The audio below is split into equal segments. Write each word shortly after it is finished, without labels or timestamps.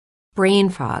brain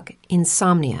fog,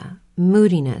 insomnia,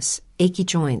 moodiness, achy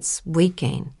joints, weight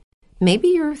gain. Maybe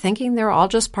you're thinking they're all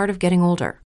just part of getting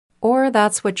older, or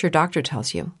that's what your doctor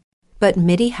tells you. But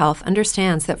MIDI Health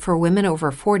understands that for women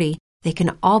over 40, they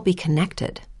can all be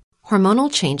connected. Hormonal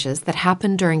changes that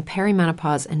happen during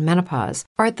perimenopause and menopause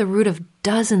are at the root of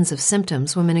dozens of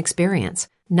symptoms women experience,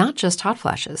 not just hot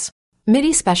flashes.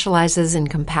 MIDI specializes in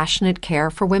compassionate care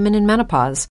for women in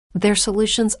menopause. Their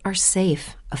solutions are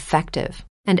safe, effective,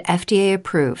 and FDA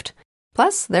approved.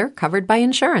 Plus, they're covered by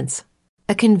insurance.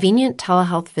 A convenient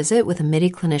telehealth visit with a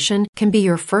MIDI clinician can be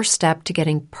your first step to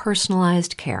getting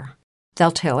personalized care.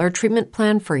 They'll tailor a treatment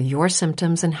plan for your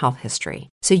symptoms and health history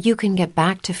so you can get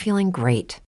back to feeling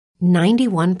great.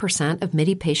 91% of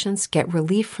MIDI patients get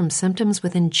relief from symptoms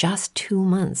within just 2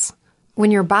 months.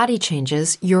 When your body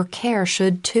changes, your care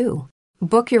should too.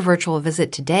 Book your virtual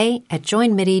visit today at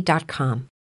joinmidi.com.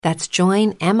 That's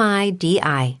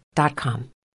joinmidi.com.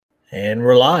 And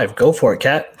we're live. Go for it,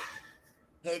 Kat.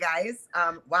 Hey guys.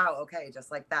 Wow. Okay.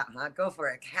 Just like that, huh? Go for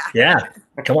it, Kat. Yeah.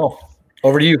 Come on.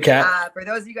 Over to you, Kat. For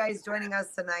those of you guys joining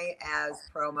us tonight, as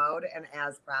promoted and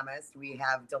as promised, we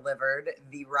have delivered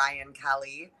the Ryan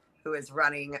Kelly, who is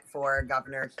running for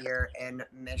governor here in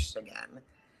Michigan.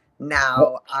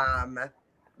 Now,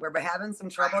 we're having some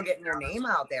trouble getting your name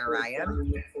out there,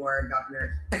 Ryan, for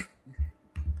governor.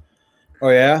 Oh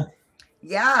yeah.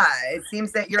 Yeah, it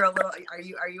seems that you're a little. Are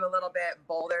you a little bit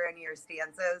bolder in your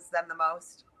stances than the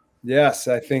most? Yes,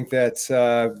 I think that's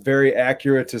very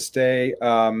accurate to stay.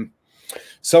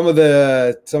 Some of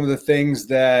the things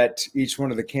that each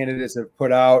one of the candidates have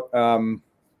put out.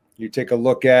 You take a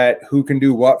look at who can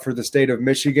do what for the state of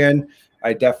Michigan.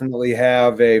 I definitely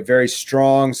have a very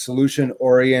strong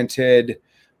solution-oriented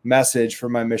message for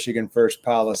my Michigan First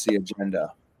policy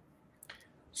agenda.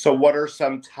 So what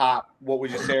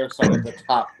would you say are some of the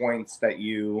top points that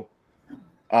you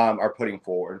are putting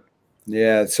forward?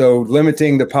 Yeah, so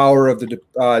limiting the power of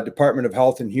the Department of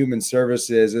Health and Human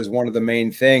Services is one of the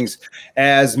main things.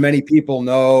 As many people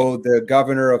know, the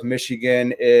governor of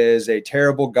Michigan is a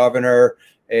terrible governor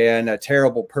and a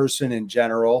terrible person in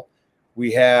general.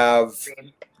 We have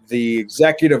the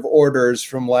executive orders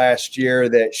from last year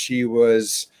that she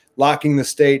was locking the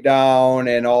state down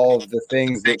and all of the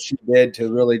things that she did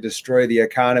to really destroy the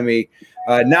economy.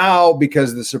 Now,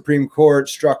 because the Supreme Court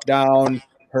struck down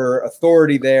her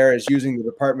authority there, is using the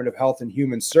Department of Health and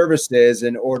Human Services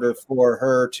in order for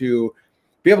her to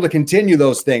be able to continue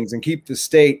those things and keep the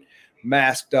state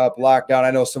masked up, locked down.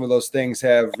 I know some of those things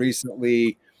have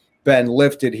recently been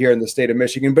lifted here in the state of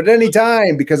Michigan, but any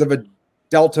time because of a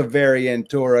Delta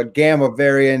variant or a Gamma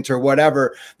variant or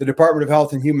whatever, the Department of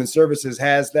Health and Human Services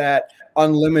has that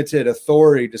unlimited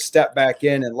authority to step back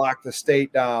in and lock the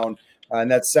state down.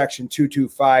 And that's section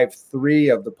 2253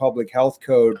 of the Public Health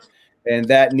Code. And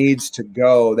that needs to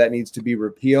go. That needs to be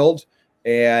repealed.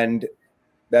 And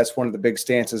that's one of the big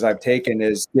stances I've taken,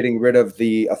 is getting rid of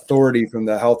the authority from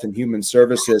the Health and Human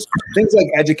Services. Things like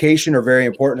education are very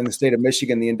important in the state of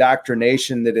Michigan. The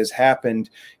indoctrination that has happened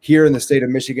here in the state of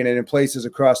Michigan and in places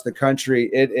across the country,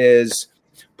 it is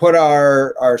put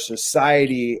our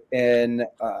society in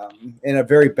a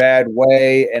very bad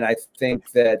way. And I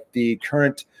think that the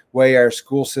current way our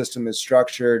school system is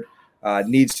structured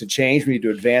needs to change. We need to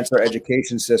advance our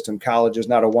education system. College is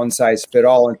not a one size fit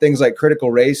all, and things like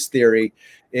critical race theory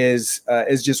is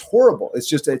just horrible.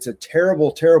 It's a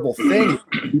terrible, terrible thing.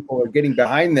 People are getting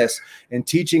behind this and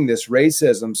teaching this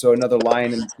racism. So another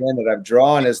line in the sand that I've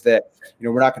drawn is that,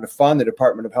 we're not going to fund the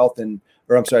Department of the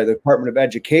Department of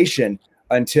Education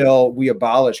until we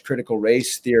abolish critical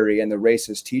race theory and the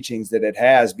racist teachings that it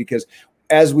has, because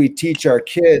as we teach our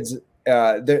kids,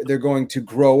 they're going to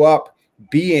grow up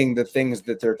being the things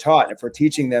that they're taught. And if we're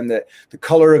teaching them that the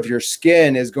color of your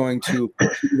skin is going to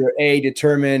either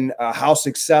determine how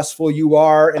successful you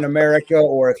are in America,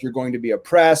 or if you're going to be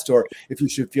oppressed, or if you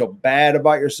should feel bad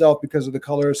about yourself because of the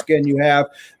color of skin you have,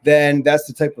 then that's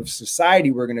the type of society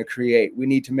we're going to create. We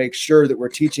need to make sure that we're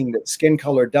teaching that skin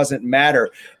color doesn't matter.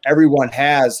 Everyone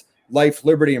has life,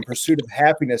 liberty, and pursuit of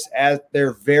happiness at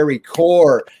their very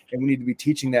core. And we need to be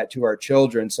teaching that to our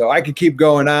children. So I could keep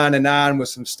going on and on with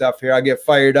some stuff here. I'll get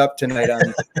fired up tonight on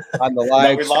the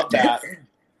live. No, we love that.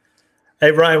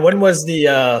 Hey, Brian, when was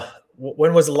the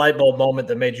light bulb moment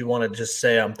that made you want to just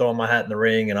say, I'm throwing my hat in the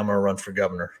ring and I'm going to run for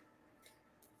governor?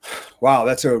 Wow,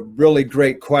 that's a really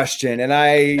great question. And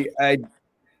I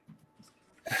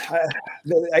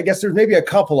guess there's maybe a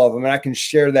couple of them, and I can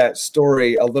share that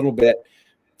story a little bit.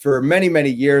 For many,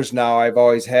 many years now, I've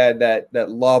always had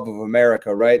that love of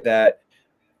America, right? That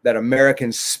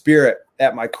American spirit.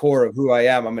 at my core of who I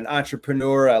am. I'm an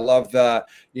entrepreneur. I love the,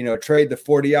 trade the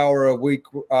 40-hour a week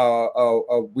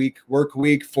work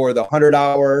week for the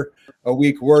 100-hour a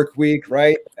week work week,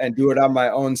 right? And do it on my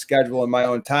own schedule and my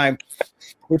own time,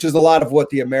 which is a lot of what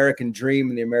the American dream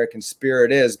and the American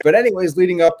spirit is. But anyways,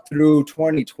 leading up through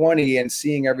 2020 and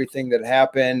seeing everything that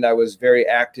happened, I was very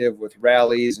active with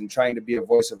rallies and trying to be a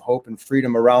voice of hope and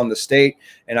freedom around the state.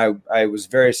 And I was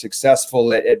very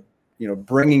successful at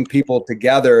bringing people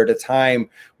together at a time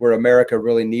where America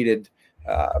really needed,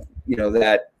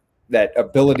 that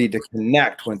ability to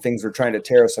connect when things were trying to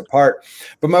tear us apart.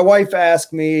 But my wife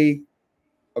asked me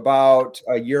about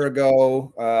a year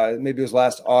ago, maybe it was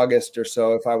last August or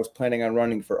so, if I was planning on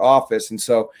running for office. And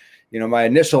so, my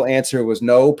initial answer was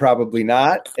no, probably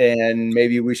not. And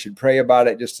maybe we should pray about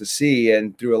it just to see.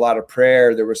 And through a lot of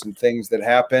prayer, there were some things that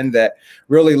happened that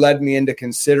really led me into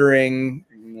considering,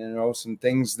 some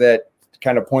things that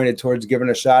kind of pointed towards giving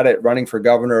a shot at running for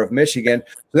governor of Michigan.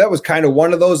 So that was kind of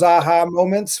one of those aha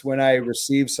moments when I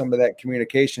received some of that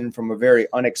communication from a very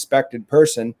unexpected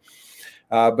person.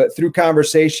 But through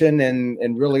conversation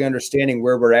and really understanding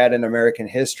where we're at in American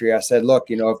history, I said, look,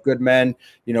 if good men,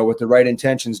 with the right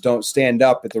intentions don't stand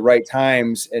up at the right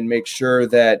times and make sure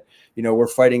that, we're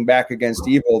fighting back against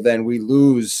evil, then we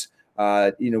lose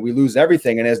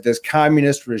everything. And as this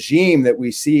communist regime that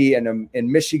we see in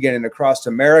Michigan and across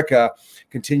America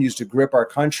continues to grip our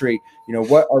country,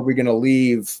 what are we going to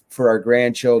leave for our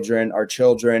grandchildren, our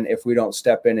children, if we don't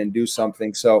step in and do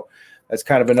something? So that's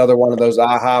kind of another one of those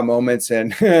aha moments.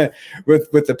 And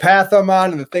with the path I'm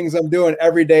on and the things I'm doing,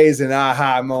 every day is an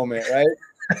aha moment,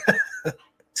 right?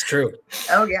 It's true.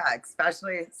 Oh yeah,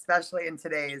 especially in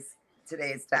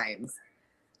today's times.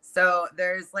 So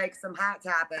there's like some hot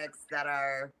topics that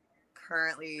are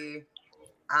currently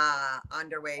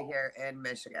underway here in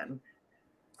Michigan.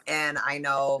 And I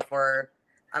know for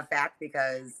a fact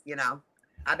because,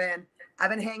 I've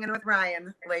been hanging with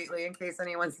Ryan lately. In case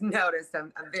anyone's noticed,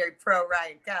 I'm very pro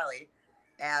Ryan Kelly,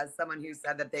 as someone who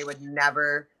said that they would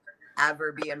never,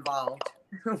 ever be involved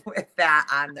with that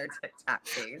on their TikTok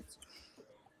page.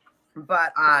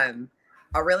 But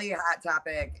a really hot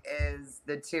topic is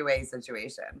the 2A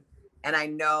situation. And I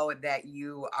know that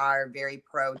you are very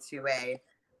pro 2A,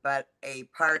 but a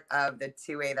part of the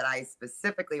 2A that I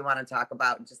specifically want to talk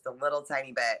about just a little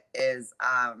tiny bit is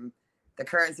the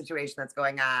current situation that's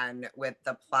going on with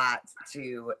the plot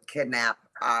to kidnap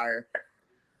our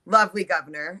lovely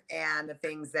governor and the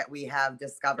things that we have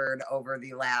discovered over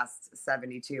the last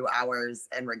 72 hours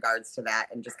in regards to that,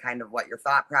 and just kind of what your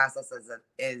thought process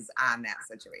is on that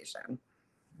situation.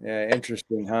 Yeah,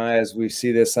 interesting, huh? As we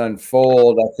see this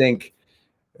unfold, I think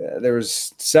there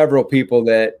was several people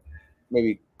that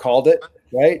maybe called it,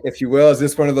 right? If you will. Is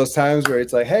this one of those times where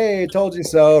it's like, hey, told you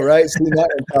so, right? See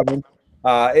nothing coming.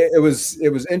 It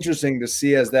was interesting to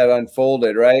see as that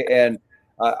unfolded, right? And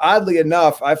oddly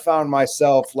enough, I found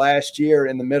myself last year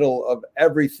in the middle of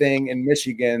everything in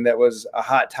Michigan that was a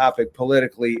hot topic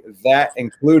politically, that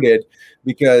included,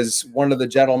 because one of the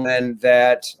gentlemen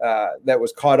that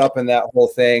was caught up in that whole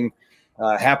thing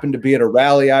happened to be at a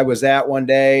rally I was at one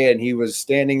day, and he was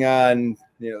standing on,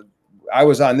 I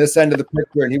was on this end of the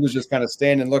picture, and he was just kind of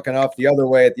standing looking off the other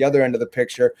way at the other end of the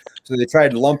picture. So they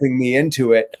tried lumping me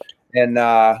into it. And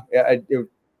it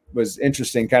was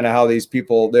interesting kind of how these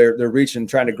people, they're reaching,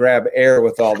 trying to grab air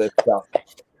with all this stuff.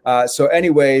 So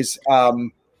anyways,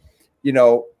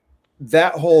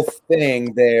 that whole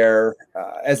thing there,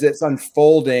 as it's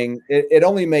unfolding, it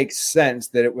only makes sense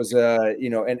that it was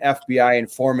an FBI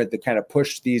informant that kind of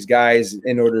pushed these guys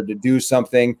in order to do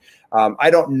something. I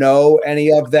don't know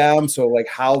any of them. So like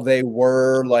how they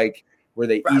were, like, were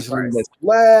they easily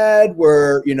misled?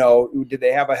 Did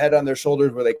they have a head on their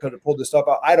shoulders where they could have pulled this stuff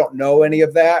out? I don't know any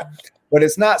of that, but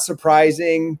it's not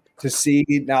surprising to see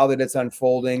now that it's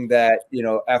unfolding that,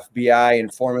 FBI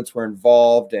informants were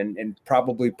involved and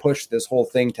probably pushed this whole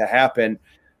thing to happen.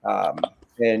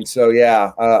 And so,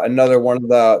 another one of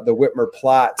the Whitmer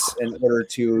plots in order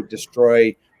to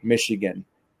destroy Michigan.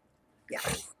 Yeah.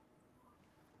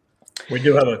 We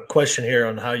do have a question here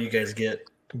on how you guys get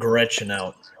Gretchen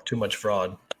out. Too much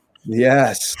fraud.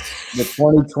 Yes. The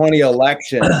 2020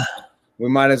 election. We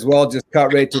might as well just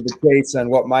cut right to the chase on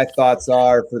what my thoughts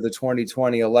are for the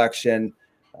 2020 election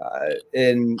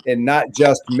in not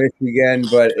just Michigan,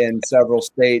 but in several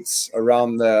states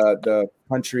around the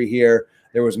country here.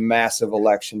 There was massive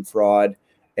election fraud,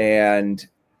 and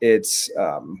it's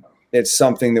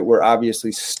something that we're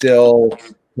obviously still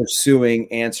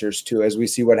pursuing answers to. As we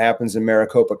see what happens in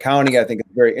Maricopa County, I think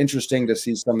it's very interesting to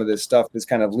see some of this stuff that's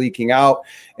kind of leaking out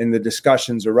in the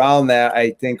discussions around that.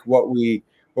 I think what we're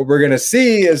going to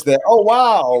see is that, oh,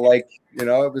 wow, like You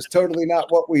know, it was totally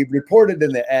not what we reported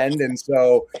in the end. And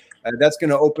so that's going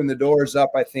to open the doors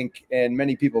up, I think, in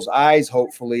many people's eyes,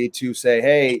 hopefully, to say,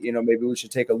 hey, you know, maybe we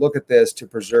should take a look at this to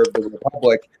preserve the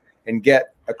republic and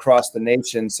get across the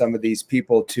nation some of these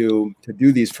people to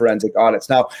do these forensic audits.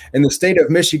 Now, in the state of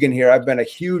Michigan here, I've been a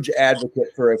huge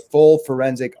advocate for a full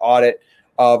forensic audit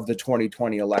of the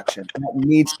 2020 election. That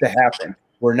needs to happen.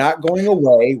 We're not going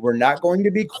away. We're not going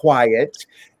to be quiet.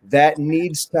 That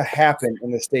needs to happen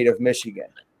in the state of Michigan.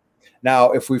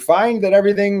 Now, if we find that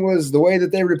everything was the way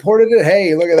that they reported it,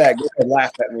 hey, look at that. Go ahead,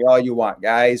 laugh at me all you want,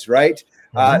 guys, right?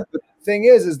 The thing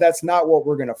is that's not what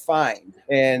we're going to find.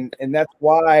 And that's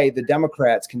why the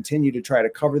Democrats continue to try to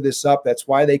cover this up. That's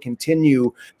why they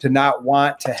continue to not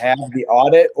want to have the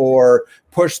audit or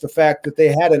push the fact that they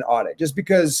had an audit. Just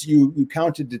because you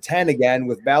counted to 10 again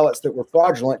with ballots that were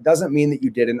fraudulent doesn't mean that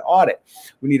you did an audit.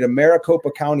 We need a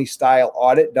Maricopa County style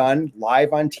audit done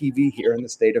live on TV here in the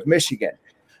state of Michigan.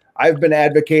 I've been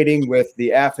advocating with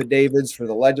the affidavits for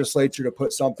the legislature to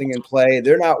put something in play.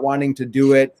 They're not wanting to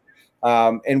do it.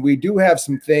 And we do have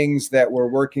some things that we're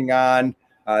working on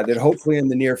that hopefully in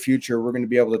the near future we're going to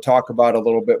be able to talk about a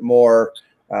little bit more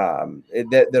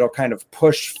that'll kind of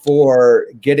push for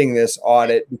getting this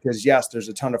audit, because yes, there's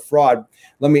a ton of fraud.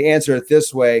 Let me answer it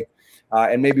this way,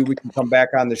 and maybe we can come back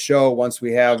on the show once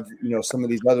we have, you know, some of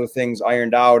these other things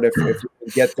ironed out if we can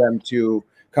get them to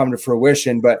come to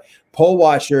fruition. But poll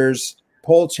watchers,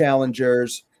 poll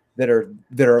challengers that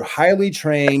are highly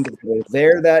trained, that are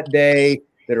there that day,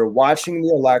 that are watching the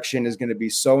election is going to be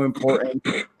so important.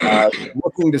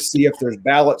 Looking to see if there's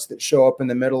ballots that show up in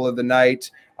the middle of the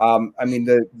night. I mean,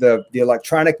 the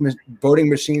electronic voting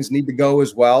machines need to go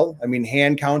as well. I mean,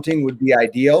 hand counting would be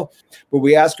ideal, but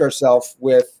we ask ourselves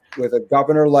with a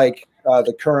governor like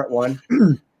the current one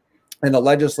and a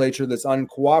legislature that's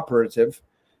uncooperative,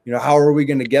 you know, how are we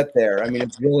going to get there? I mean,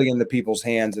 it's really in the people's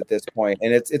hands at this point,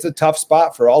 and it's a tough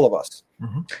spot for all of us.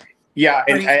 Mm-hmm. Yeah,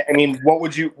 and I mean, what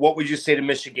would you say to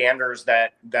Michiganders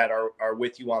that are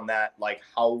with you on that? Like,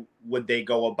 how would they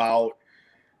go about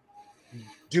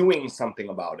doing something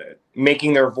about it,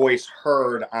 making their voice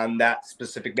heard on that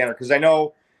specific banner? Because I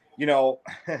know, you know,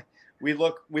 we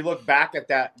look back at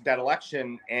that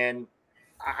election, and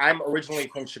I'm originally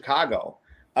from Chicago,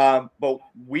 but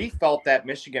we felt that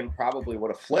Michigan probably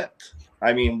would have flipped.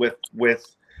 I mean,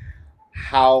 with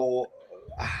how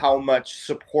much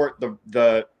support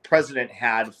the president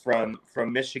had from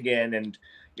Michigan, and,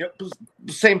 you know,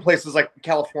 same places like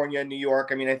California and New York.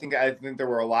 I mean, I think there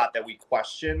were a lot that we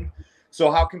questioned. So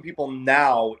how can people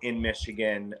now in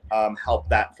Michigan help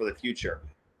that for the future?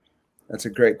 That's a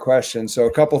great question. So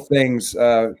a couple things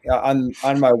on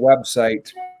my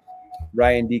website,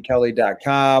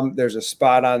 ryandkelly.com. There's a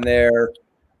spot on there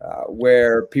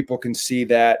where people can see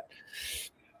that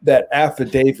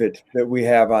affidavit that we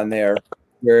have on there,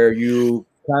 where you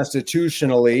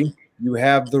constitutionally, you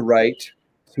have the right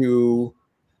to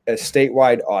a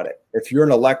statewide audit if you're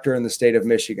an elector in the state of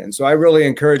Michigan. So I really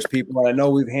encourage people, and I know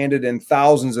we've handed in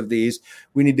thousands of these,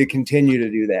 we need to continue to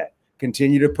do that,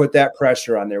 continue to put that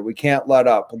pressure on there. We can't let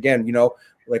up. Again, you know,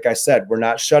 like I said, we're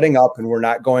not shutting up and we're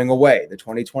not going away. The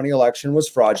 2020 election was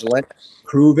fraudulent.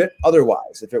 Prove it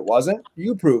otherwise. If it wasn't,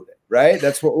 you prove it, right?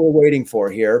 That's what we're waiting for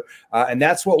here. And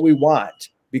that's what we want,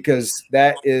 because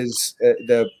that is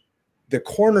the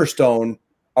cornerstone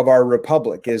of our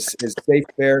republic is safe,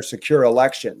 fair, secure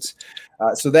elections.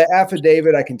 So that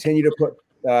affidavit, I continue to put,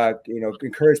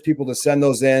 encourage people to send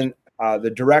those in.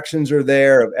 The directions are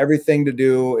there of everything to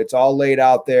do. It's all laid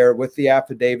out there with the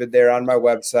affidavit there on my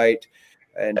website,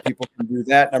 and people can do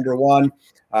that. Number one.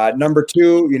 Number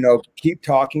two, you know, keep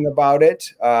talking about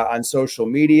it on social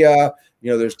media. You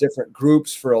know, there's different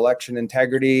groups for election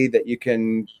integrity that you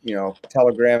can, you know,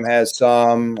 Telegram has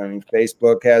some, I mean,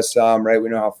 Facebook has some, right? We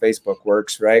know how Facebook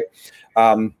works, right?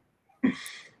 And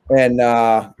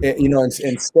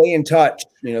stay in touch,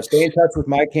 stay in touch with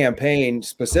my campaign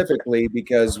specifically,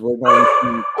 because we're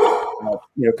going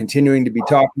to, continuing to be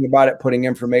talking about it, putting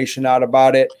information out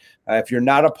about it. If you're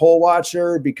not a poll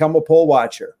watcher, become a poll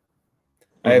watcher.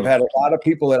 I've had a lot of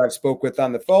people that I've spoke with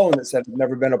on the phone that said, I've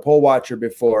never been a poll watcher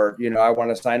before. I want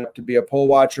to sign up to be a poll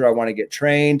watcher. I want to get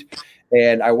trained,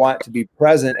 and I want to be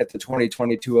present at the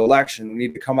 2022 election. We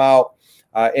need to come out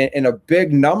in a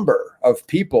big number of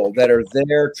people that are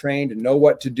there, trained, and know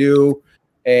what to do,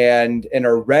 and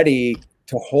are ready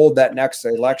to hold that next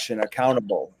election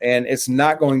accountable. And it's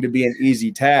not going to be an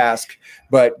easy task,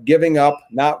 but giving up,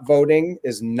 not voting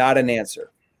is not an answer.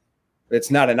 It's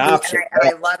not an option. And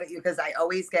I love it because I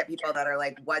always get people that are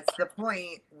like, what's the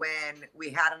point when we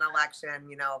had an election?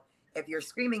 If you're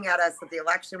screaming at us that the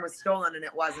election was stolen and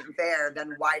it wasn't fair,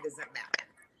 then why does it matter?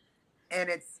 And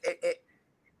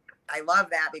I love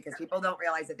that because people don't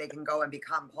realize that they can go and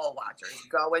become poll watchers.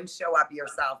 Go and show up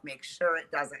yourself. Make sure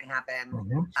it doesn't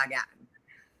happen again.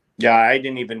 Yeah, I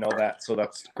didn't even know that. So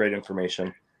that's great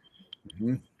information.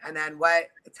 And then what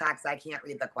text? I can't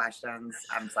read the questions.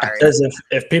 I'm sorry. It says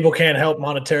if people can't help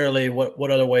monetarily,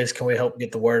 what other ways can we help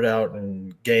get the word out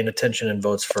and gain attention and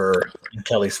votes for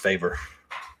Kelly's favor?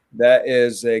 That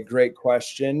is a great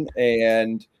question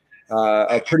and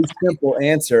a pretty simple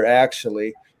answer,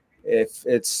 actually. If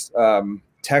it's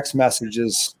text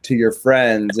messages to your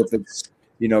friends, if it's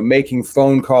making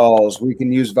phone calls, we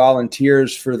can use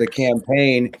volunteers for the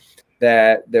campaign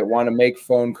that want to make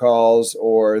phone calls,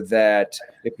 or that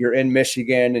if you're in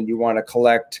Michigan and you want to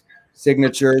collect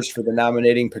signatures for the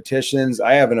nominating petitions,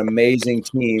 I have an amazing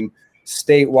team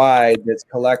statewide that's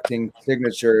collecting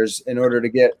signatures. In order to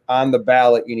get on the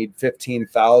ballot, you need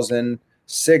 15,000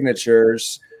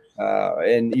 signatures,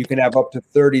 and you can have up to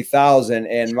 30,000.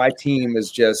 And my team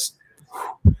is just,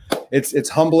 it's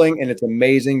humbling and it's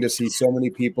amazing to see so many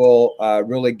people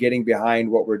really getting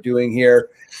behind what we're doing here.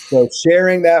 So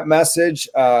sharing that message,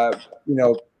 texting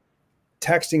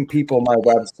people my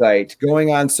website,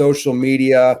 going on social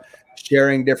media,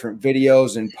 sharing different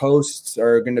videos and posts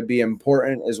are going to be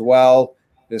important as well.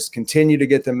 Just continue to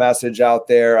get the message out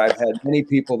there. I've had many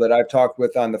people that I've talked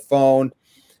with on the phone.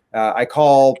 I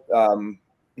call,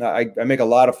 I make a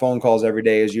lot of phone calls every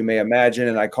day, as you may imagine,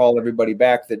 and I call everybody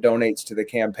back that donates to the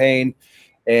campaign.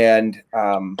 And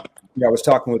I was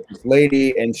talking with this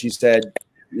lady, and she said,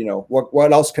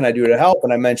 what else can I do to help?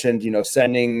 And I mentioned,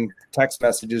 sending text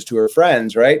messages to her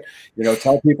friends, right?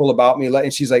 Tell people about me.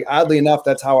 And she's like, oddly enough,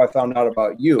 that's how I found out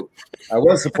about you. I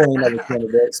was supporting another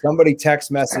candidate. Somebody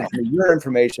text messaged me your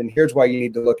information. Here's why you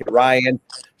need to look at Ryan.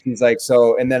 She's like,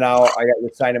 so, and then I got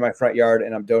your sign in my front yard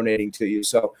and I'm donating to you.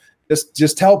 So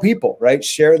just tell people, right?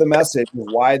 Share the message of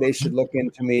why they should look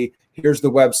into me. Here's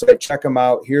the website. Check him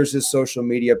out. Here's his social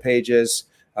media pages.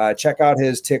 Check out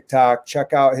his TikTok,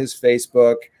 check out his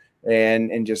Facebook,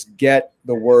 and just get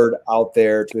the word out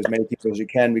there to as many people as you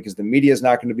can, because the media is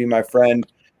not going to be my friend,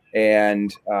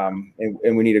 and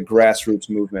we need a grassroots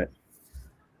movement.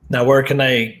 Now, where can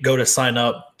they go to sign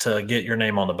up to get your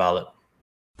name on the ballot?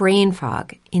 Brain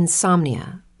fog,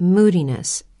 insomnia,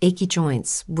 moodiness, achy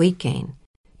joints, weight gain.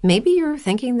 Maybe you're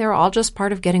thinking they're all just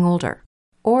part of getting older,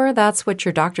 or that's what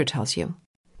your doctor tells you.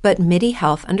 But MIDI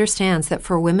Health understands that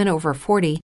for women over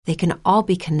 40, they can all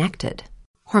be connected.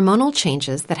 Hormonal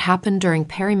changes that happen during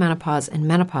perimenopause and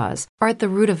menopause are at the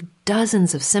root of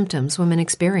dozens of symptoms women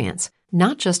experience,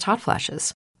 not just hot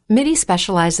flashes. MIDI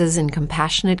specializes in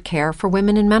compassionate care for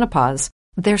women in menopause.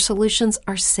 Their solutions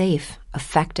are safe,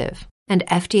 effective, and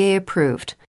FDA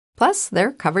approved. Plus,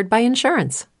 they're covered by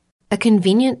insurance. A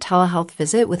convenient telehealth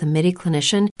visit with a MIDI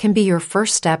clinician can be your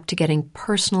first step to getting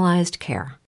personalized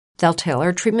care. They'll tailor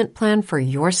a treatment plan for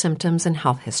your symptoms and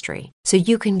health history so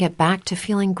you can get back to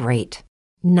feeling great.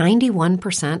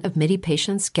 91% of MIDI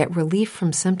patients get relief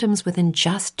from symptoms within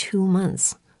just 2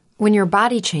 months. When your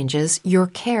body changes, your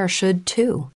care should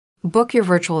too. Book your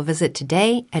virtual visit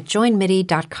today at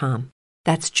joinmidi.com.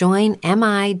 That's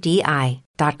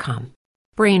joinmidi.com.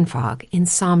 Brain fog,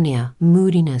 insomnia,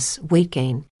 moodiness, weight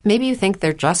gain. Maybe you think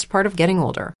they're just part of getting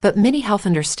older, but MIDI Health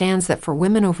understands that for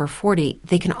women over 40,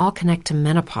 they can all connect to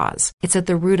menopause. It's at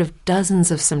the root of dozens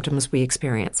of symptoms we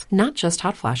experience, not just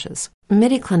hot flashes.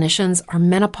 MIDI clinicians are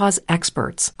menopause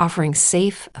experts, offering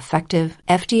safe, effective,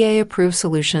 FDA-approved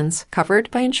solutions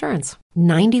covered by insurance.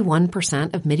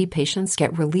 91% of MIDI patients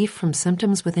get relief from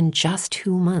symptoms within just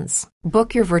 2 months.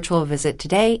 Book your virtual visit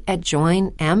today at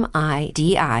joinmidi.com.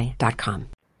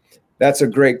 That's a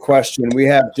great question. We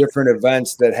have different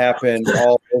events that happen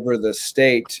all over the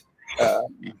state.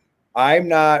 I'm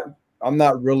not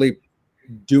really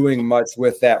doing much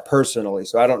with that personally,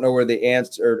 so I don't know where the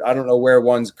answer. I don't know where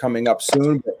one's coming up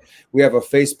soon. But we have a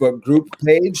Facebook group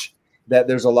page that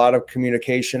there's a lot of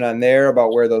communication on there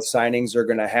about where those signings are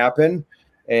going to happen.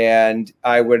 And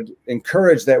I would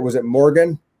encourage that. Was it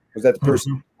Morgan? Was that the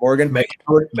person? Mm-hmm. Morgan? Megan.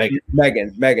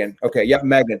 Okay. Yep.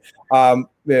 Megan.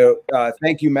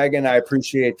 Thank you, Megan. I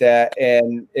appreciate that.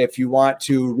 And if you want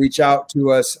to reach out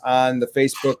to us on the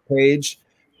Facebook page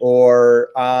or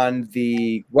on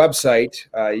the website,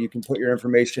 you can put your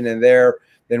information in there.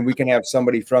 Then we can have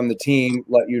somebody from the team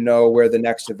let you know where the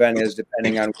next event is,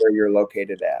 depending on where you're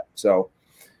located at. So.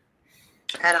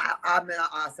 And I'm going to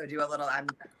also do a little, I'm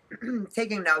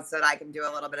taking notes so that I can do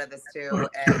a little bit of this too.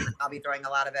 And I'll be throwing a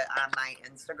lot of it on my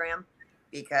Instagram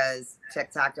because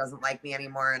TikTok doesn't like me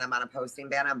anymore. And I'm on a posting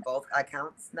ban on both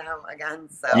accounts now again.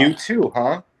 So you too,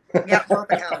 huh? Yeah, both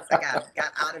accounts again.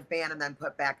 Got out of ban and then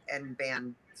put back in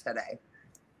ban today.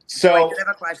 So I did have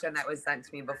a question that was sent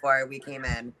to me before we came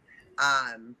in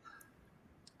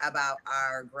about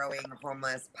our growing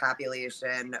homeless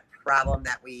population problem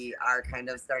that we are kind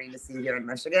of starting to see here in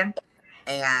Michigan.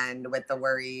 And with the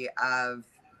worry of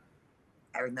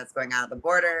everything that's going on at the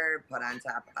border, put on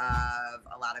top of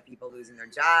a lot of people losing their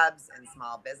jobs and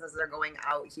small businesses are going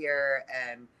out here.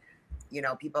 And, you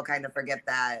know, people kind of forget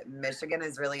that Michigan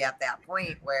is really at that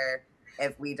point where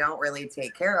if we don't really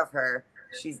take care of her,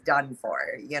 she's done for.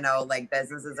 You know, like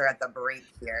businesses are at the brink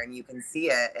here, and you can see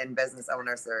it in business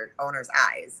owners'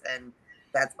 eyes. And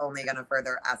that's only going to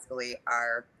further escalate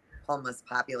our homeless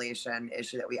population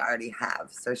issue that we already have.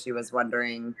 So she was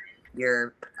wondering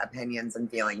your opinions and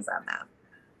feelings on that.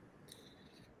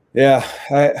 Yeah,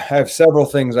 I have several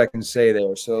things I can say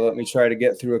there. So let me try to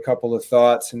get through a couple of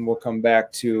thoughts, and we'll come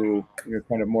back to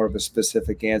kind of more of a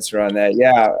specific answer on that.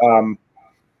 Yeah,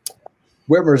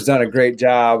 Whitmer's done a great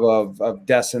job of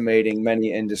decimating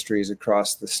many industries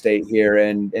across the state here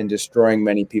and destroying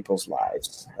many people's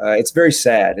lives. It's very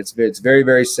sad. It's very,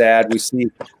 very sad. We see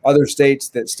other states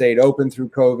that stayed open through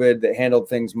COVID that handled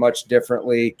things much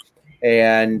differently.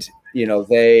 And, you know,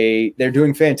 they're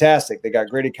doing fantastic. They got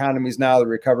great economies now. The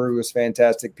recovery was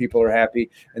fantastic. People are happy.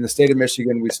 In the state of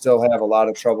Michigan, we still have a lot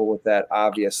of trouble with that,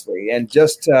 obviously. And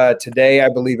just today, I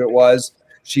believe it was,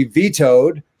 she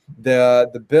vetoed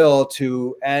the bill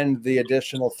to end the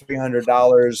additional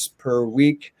 $300 per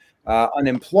week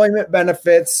unemployment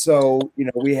benefits. So, you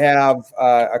know, we have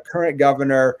a current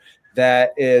governor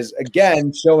that is,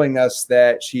 again, showing us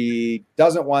that she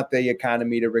doesn't want the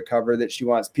economy to recover, that she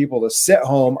wants people to sit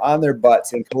home on their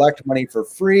butts and collect money for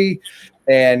free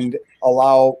and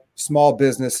allow small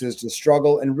businesses to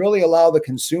struggle and really allow the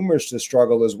consumers to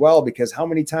struggle as well. Because how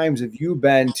many times have you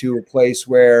been to a place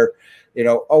where, you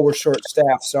know, oh, we're short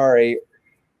staffed, sorry,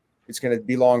 it's going to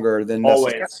be longer than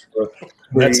always.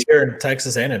 That's here in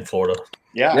Texas and in Florida.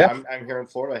 Yeah. I'm here in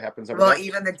Florida. It happens every day.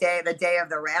 Even the day of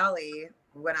the rally,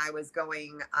 when I was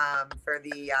going for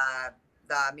the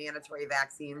mandatory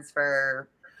vaccines for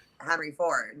Henry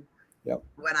Ford,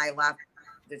 when I left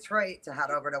Detroit to head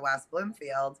over to West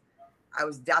Bloomfield, I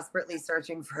was desperately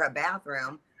searching for a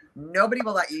bathroom. Nobody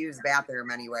will let you use the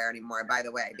bathroom anywhere anymore, by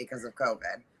the way, because of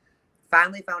COVID.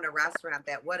 Finally found a restaurant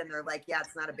that would, and they're like, yeah,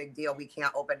 it's not a big deal. We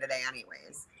can't open today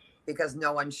anyways, because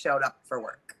no one showed up for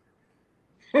work.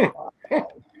 So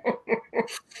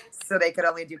they could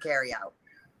only do carry out.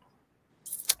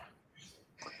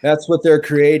 That's what they're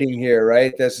creating here,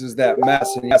 right? This is that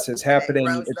mess. And yes, it's happening.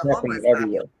 It's happening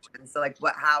everywhere. So like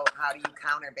how do you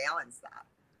counterbalance that?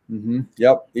 Mm-hmm.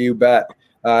 Yep. You bet.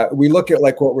 We look at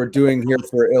like what we're doing here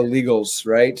for illegals,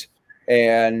 right?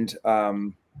 And,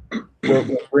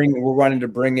 we're wanting to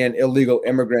bring in illegal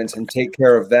immigrants and take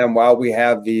care of them while we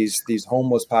have these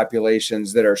homeless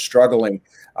populations that are struggling.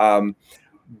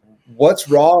 What's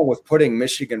wrong with putting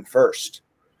Michigan first?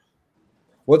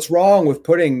 What's wrong with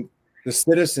putting the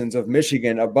citizens of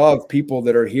Michigan above people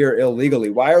that are here illegally?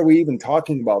 Why are we even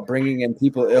talking about bringing in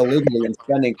people illegally and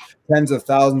spending tens of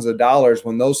thousands of dollars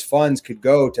when those funds could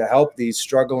go to help these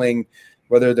struggling,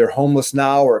 whether they're homeless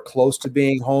now or close to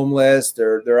being homeless,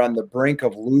 they're on the brink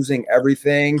of losing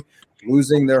everything,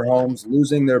 losing their homes,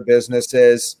 losing their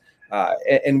businesses.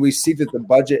 And we see that the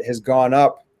budget has gone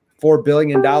up $4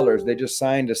 billion. They just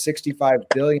signed a $65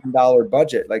 billion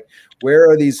budget. Like, where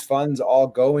are these funds all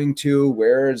going to?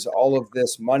 Where is all of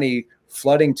this money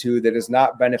flooding to that is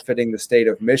not benefiting the state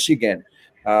of Michigan?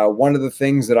 One of the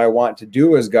things that I want to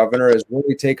do as governor is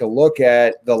really take a look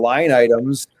at the line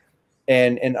items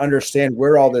and understand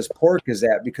where all this pork is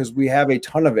at, because we have a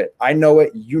ton of it. I know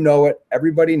it, you know it,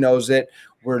 everybody knows it.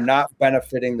 We're not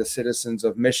benefiting the citizens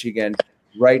of Michigan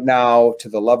right now to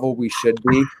the level we should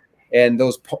be. And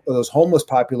those homeless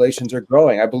populations are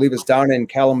growing. I believe it's down in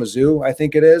Kalamazoo, I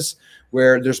think it is,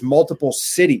 where there's multiple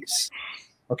cities.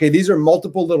 Okay, these are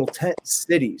multiple little tent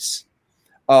cities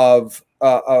of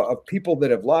people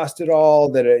that have lost it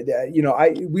all. That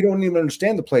we don't even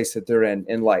understand the place that they're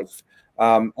in life.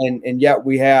 And yet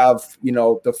we have, the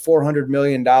 $400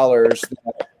 million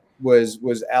that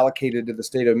was allocated to the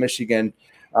state of Michigan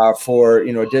for,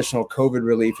 additional COVID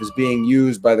relief is being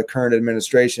used by the current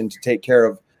administration to take care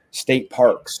of state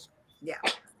parks. Yeah.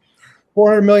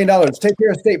 $400 million to take care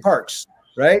of state parks,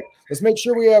 right? Let's make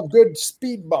sure we have good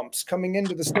speed bumps coming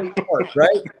into the state park,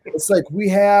 right? It's like we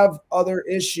have other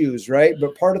issues, right?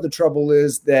 But part of the trouble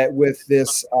is that with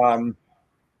this,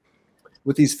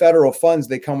 with these federal funds,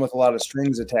 they come with a lot of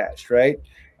strings attached, right?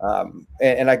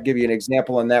 And I can give you an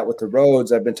example on that with the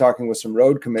roads. I've been talking with some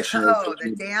road commissioners. Oh,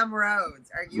 the damn roads.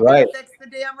 Are you right. going to fix the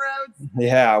damn roads?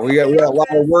 Yeah, we got a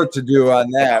lot of work to do on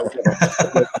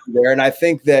that. There, and I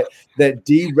think that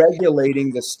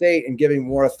deregulating the state and giving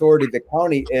more authority to the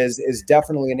county is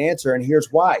definitely an answer. And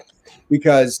here's why: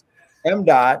 because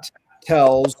MDOT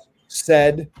tells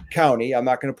said county, I'm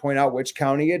not going to point out which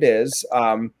county it is,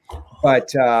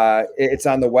 but it's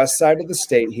on the west side of the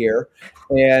state here,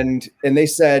 and they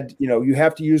said, you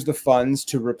have to use the funds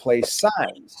to replace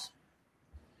signs.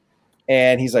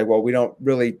 And he's like, well, we don't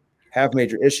really have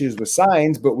major issues with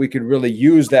signs, but we could really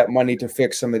use that money to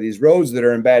fix some of these roads that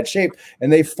are in bad shape.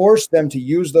 And they forced them to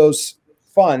use those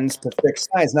funds to fix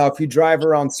signs. Now, if you drive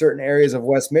around certain areas of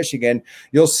West Michigan,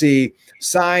 you'll see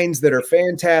signs that are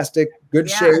fantastic, good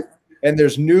shape, and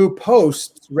there's new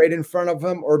posts right in front of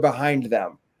them or behind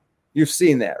them. You've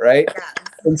seen that, right? Yes.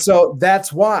 And so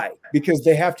that's why, because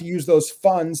they have to use those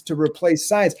funds to replace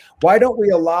signs. Why don't we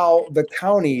allow the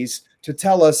counties to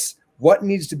tell us what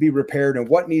needs to be repaired and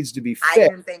what needs to be fixed? I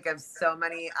can think of so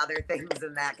many other things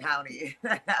in that county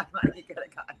that money could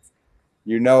have gone.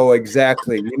 You know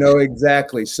exactly.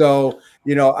 So,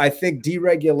 I think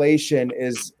deregulation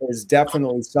is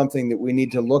definitely something that we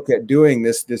need to look at doing.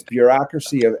 This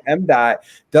bureaucracy of MDOT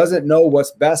doesn't know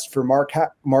what's best for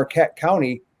Marquette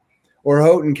County or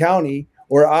Houghton County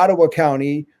or Ottawa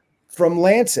County from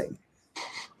Lansing.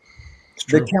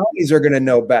 The counties are going to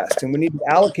know best, and we need to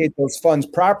allocate those funds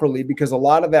properly, because a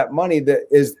lot of that money that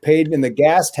is paid in the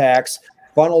gas tax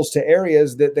funnels to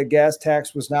areas that the gas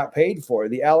tax was not paid for.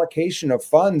 The allocation of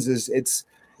funds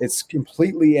it's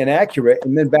completely inaccurate.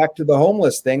 And then back to the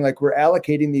homeless thing, like, we're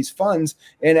allocating these funds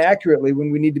inaccurately when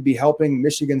we need to be helping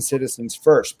Michigan citizens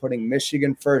first, putting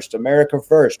Michigan first, America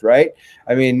first, right?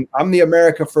 I mean, I'm the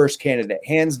America First candidate,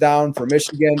 hands down, for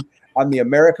Michigan. I'm the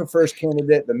America First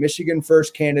candidate, the Michigan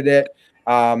First candidate.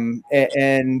 And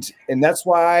that's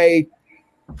why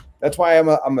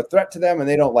I'm a threat to them, and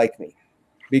they don't like me,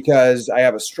 because I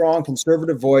have a strong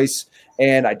conservative voice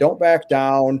and I don't back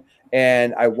down,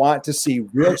 and I want to see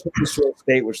real change to our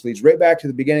state, which leads right back to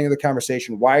the beginning of the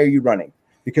conversation. Why are you running?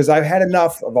 Because I've had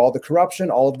enough of all the corruption,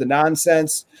 all of the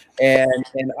nonsense, and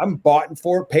I'm bought and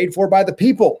paid for by the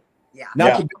people,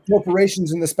 not the big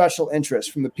corporations and the special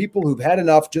interests, from the people who've had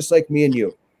enough, just like me and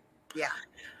you. Yeah.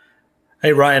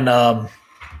 Hey, Ryan,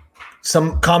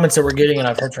 some comments that we're getting, and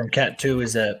I've heard from Kat too,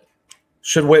 is that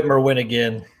should Whitmer win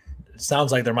again, it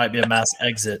sounds like there might be a mass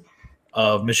exit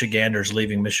of Michiganders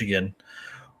leaving Michigan.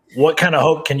 What kind of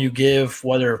hope can you give,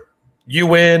 whether you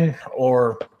win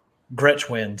or Gretsch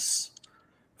wins,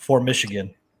 for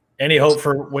Michigan? Any hope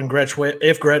for when if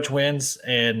Gretsch wins,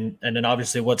 and then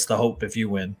obviously what's the hope if you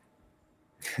win?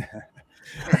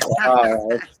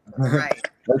 Right.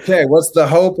 Okay, what's the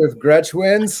hope if Gretsch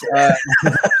wins? I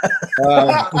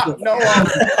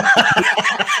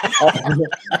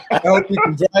hope you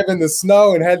can drive in the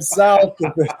snow and head south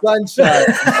with the sunshine.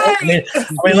 I mean,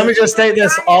 let me just state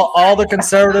this: all the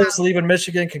conservatives leaving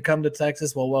Michigan can come to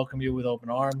Texas. We'll welcome you with open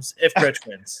arms if Gretsch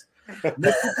wins. It's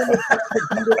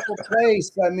a beautiful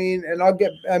place.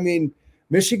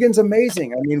 Michigan's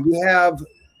amazing.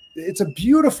 It's a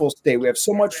beautiful state. We have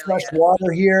so much fresh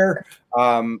water here.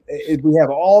 We have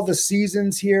all the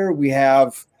seasons here. We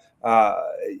have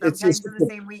sometimes in the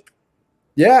same week.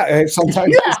 Yeah,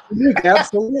 sometimes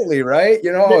absolutely, right?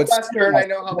 Midwestern, I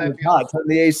know how that feels. Turn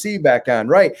the AC back on,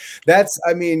 right? I've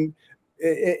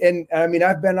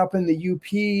been up in the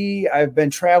UP. I've been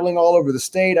traveling all over the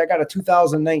state. I got a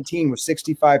 2019 with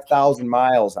 65,000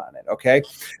 miles on it. Okay,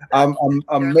 I'm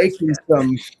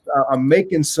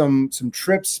making some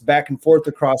trips back and forth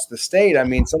across the state. I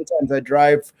mean, sometimes I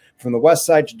drive from the west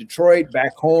side to Detroit,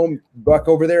 back home, back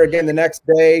over there again the next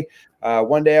day.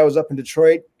 One day I was up in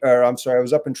I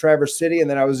was up in Traverse City, and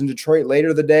then I was in Detroit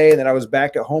later the day, and then I was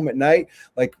back at home at night.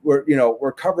 Like,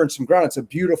 we're covering some ground. It's a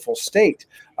beautiful state.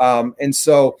 And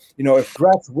so, if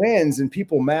Gretsch wins and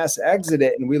people mass exit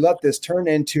it, and we let this turn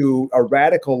into a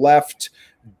radical left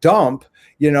dump,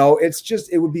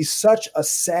 it would be such a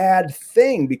sad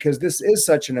thing, because this is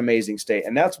such an amazing state.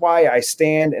 And that's why I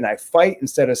stand and I fight,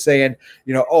 instead of saying,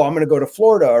 I'm going to go to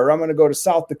Florida, or I'm going to go to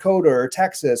South Dakota or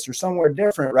Texas or somewhere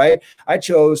different, right? I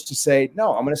chose to say,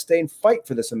 no, I'm going to stay and fight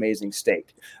for this amazing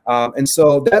state. And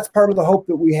so that's part of the hope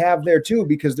that we have there too,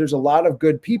 because there's a lot of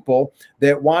good people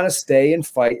that want to stay and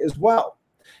fight as well.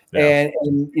 Yeah.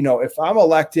 And if I'm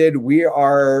elected, we're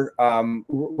going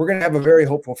to have a very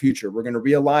hopeful future. We're going to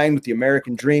realign with the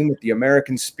American dream, with the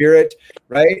American spirit,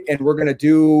 right? And we're going to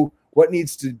do what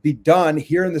needs to be done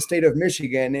here in the state of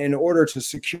Michigan in order to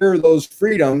secure those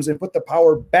freedoms and put the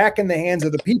power back in the hands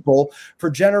of the people for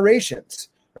generations,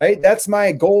 right? That's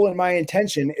my goal and my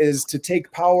intention, is to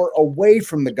take power away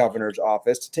from the governor's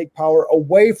office, to take power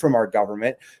away from our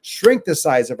government, shrink the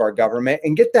size of our government,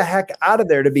 and get the heck out of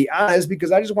there, to be honest,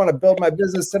 because I just want to build my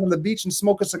business, sit on the beach and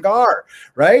smoke a cigar,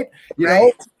 right? You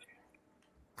know,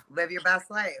 live your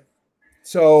best life.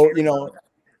 So, you know,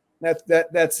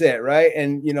 that's it, right?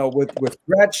 And, you know, with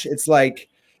Gretch, it's like,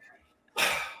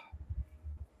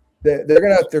 they're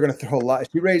gonna throw a lot.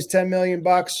 She raised $10 million.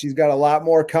 She's got a lot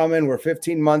more coming. We're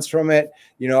 15 months from it.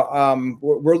 You know,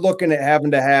 we're looking at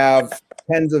having to have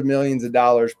tens of millions of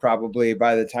dollars probably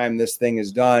by the time this thing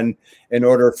is done, in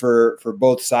order for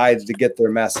both sides to get their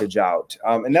message out.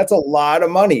 And that's a lot of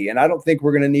money. And I don't think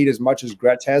we're going to need as much as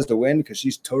Gretch has to win, because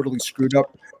she's totally screwed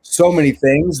up so many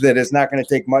things that it's not going to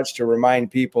take much to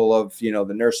remind people of, you know,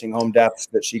 the nursing home deaths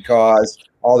that she caused,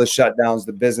 all the shutdowns,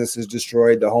 the businesses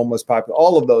destroyed, the homeless population,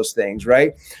 all of those things,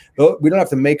 right? We don't have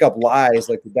to make up lies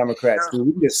like the Democrats do.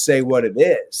 We can just say what it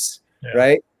is,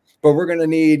 right? But we're gonna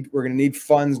need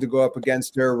funds to go up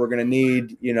against her. We're gonna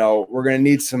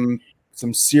need some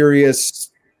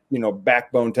serious, you know,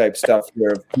 backbone type stuff here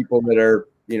of people that are,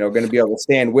 you know, going to be able to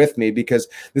stand with me, because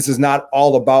this is not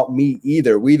all about me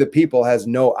either. We the people has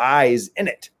no eyes in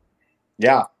it.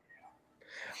 Yeah.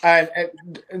 And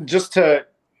just to,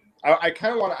 I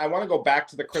want to go back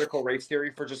to the critical race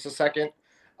theory for just a second.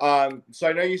 So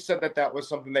I know you said that was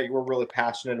something that you were really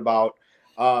passionate about.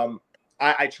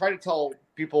 I try to tell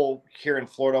people here in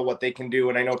Florida what they can do,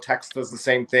 and I know Tex does the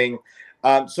same thing.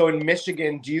 So in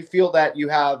Michigan, do you feel that you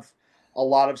have a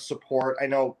lot of support? I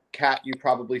know, Kat, you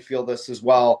probably feel this as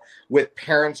well, with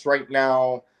parents right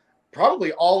now,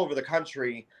 probably all over the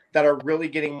country, that are really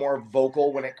getting more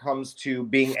vocal when it comes to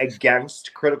being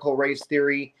against critical race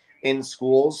theory in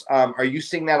schools. Are you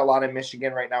seeing that a lot in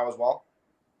Michigan right now as well?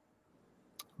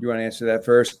 You want to answer that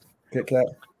first, Kit Kat?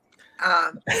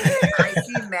 I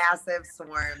see massive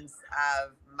swarms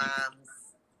of moms.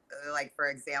 Like, for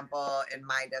example, in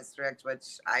my district,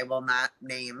 which I will not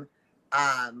name,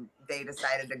 they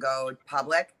decided to go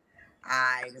public.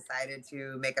 I decided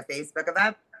to make a Facebook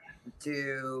event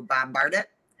to bombard it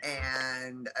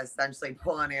and essentially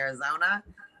pull in Arizona,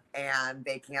 and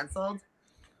they canceled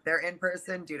their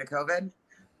in-person due to COVID.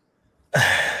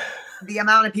 The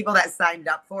amount of people that signed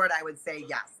up for it, I would say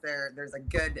yes, there's a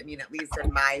good, I mean, at least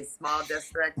in my small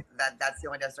district, that's the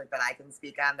only district that I can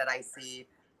speak on, that I see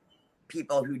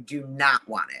people who do not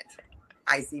want it.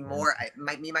 I see more,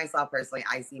 me, myself personally,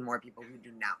 I see more people who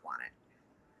do not want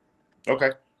it.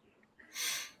 Okay.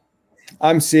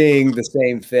 I'm seeing the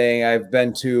same thing. I've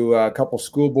been to a couple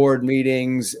school board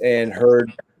meetings and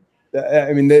heard,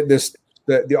 I mean,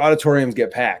 the auditoriums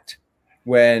get packed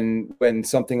when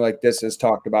something like this is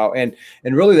talked about. And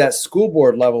really that school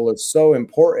board level is so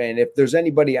important. If there's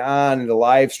anybody on the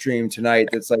live stream tonight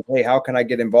that's like, hey, how can I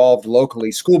get involved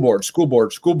locally? School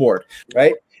board,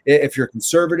 right? If you're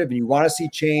conservative and you want to see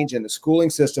change in the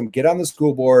schooling system, get on the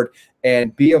school board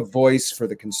and be a voice for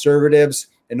the conservatives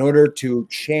in order to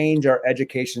change our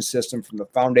education system from the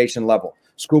foundation level.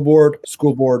 School board,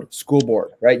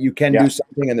 right? You can do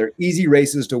something, and they're easy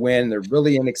races to win. They're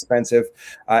really inexpensive.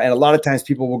 And a lot of times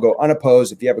people will go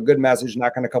unopposed. If you have a good message,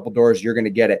 knock on a couple doors, you're going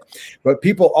to get it. But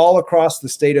people all across the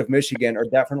state of Michigan are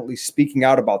definitely speaking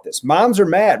out about this. Moms are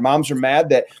mad. Moms are mad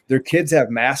that their kids have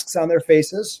masks on their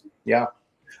faces. Yeah.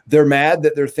 They're mad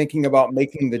that they're thinking about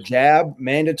making the jab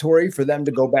mandatory for them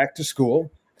to go back to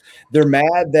school. They're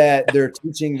mad that they're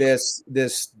teaching this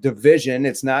division.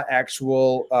 It's not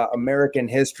actual American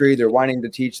history. They're wanting to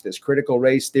teach this critical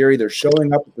race theory. They're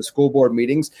showing up at the school board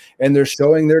meetings and they're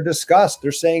showing their disgust.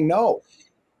 They're saying no,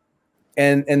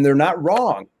 and they're not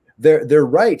wrong. They're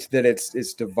right that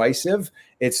it's divisive.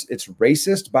 It's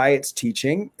racist by its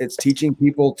teaching. It's teaching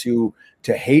people to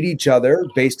hate each other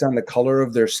based on the color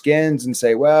of their skins and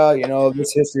say, well, you know,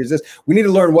 this history is this. We need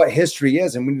to learn what history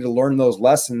is, and we need to learn those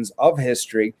lessons of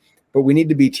history. But we need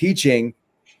to be teaching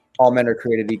all men are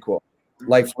created equal,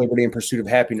 life, liberty, and pursuit of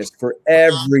happiness for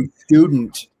every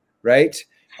student, right?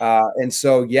 And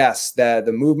so, yes,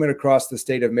 the movement across the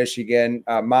state of Michigan,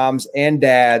 moms and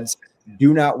dads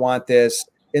do not want this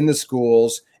in the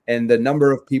schools, and the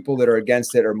number of people that are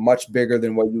against it are much bigger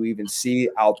than what you even see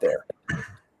out there.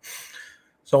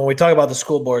 So when we talk about the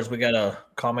school boards, we got a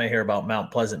comment here about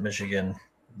Mount Pleasant, Michigan,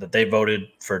 that they voted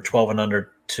for 12 and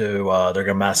under to they're going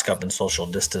to mask up and social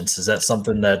distance. Is that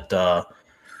something that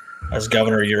as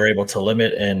governor you're able to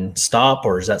limit and stop,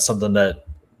 or is that something that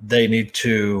they need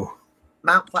to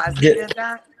Mount Pleasant did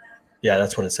that? Yeah,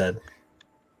 that's what it said.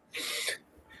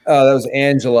 That was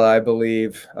Angela, I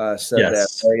believe, said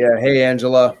yes. that. Yeah. Hey,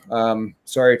 Angela.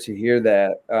 Sorry to hear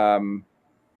that.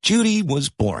 Judy was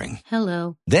boring.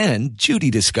 Hello. Then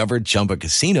Judy discovered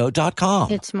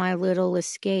ChumbaCasino.com. It's my little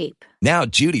escape. Now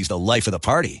Judy's the life of the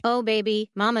party. Oh,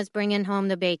 baby, mama's bringing home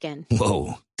the bacon.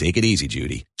 Whoa, take it easy,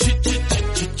 Judy.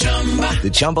 The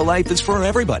Chumba life is for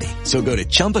everybody. So go to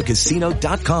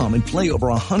ChumbaCasino.com and play over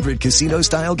 100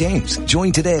 casino-style games.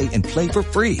 Join today and play for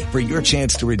free for your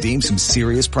chance to redeem some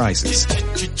serious prizes.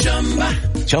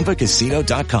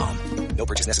 ChumbaCasino.com. No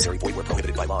purchase necessary. Void where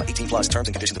prohibited by law. 18 plus terms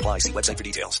and conditions apply. See website for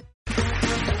details.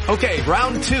 Okay,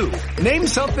 round two. Name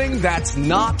something that's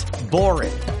not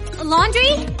boring. A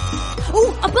laundry?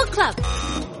 Ooh, a book club.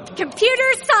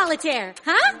 Computer solitaire,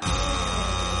 huh?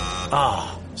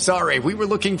 Ah, sorry. We were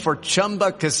looking for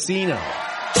Chumba Casino.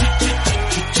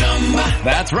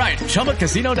 That's right.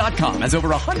 ChumbaCasino.com has over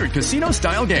 100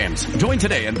 casino-style games. Join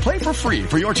today and play for free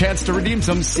for your chance to redeem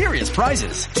some serious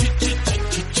prizes.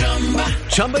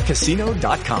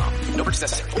 ChumbaCasino.com. No purchase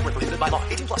necessary. Void where prohibited by law.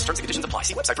 18 plus terms and conditions apply.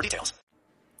 See website for details.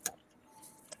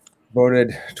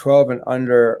 Voted 12 and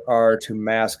under are to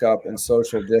mask up and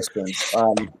social distance.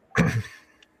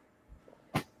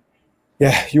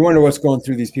 Yeah, you wonder what's going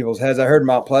through these people's heads. I heard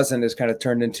Mount Pleasant has kind of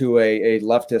turned into a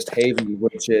leftist haven,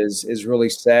 which is really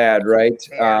sad, right?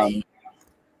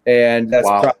 And that's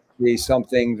probably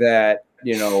something that,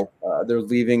 they're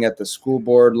leaving at the school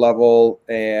board level.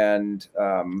 And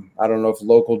I don't know if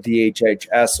local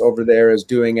DHHS over there is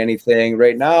doing anything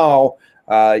right now.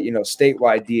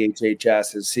 Statewide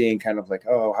DHHS is seeing kind of like,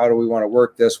 oh, how do we want to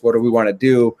work this? What do we want to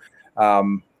do?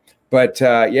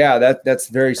 That's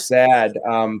very sad.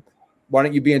 Why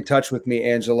don't you be in touch with me,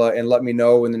 Angela, and let me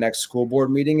know when the next school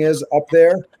board meeting is up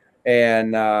there?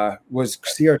 And was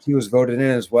CRT was voted in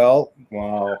as well?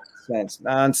 Wow,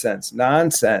 nonsense.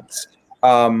 Not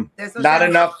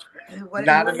enough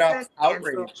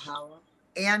outrage.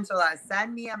 Angela,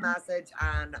 send me a message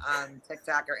on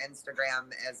TikTok or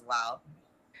Instagram as well.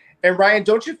 And Ryan,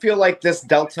 don't you feel like this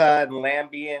Delta and whatever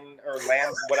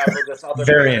this other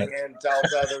variant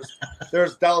Delta?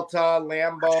 There's Delta,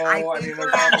 Lambo.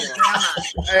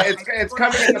 It's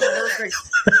coming in the perfect.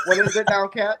 What is it now,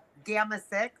 Kat? Gamma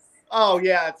 6. Oh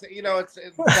yeah, it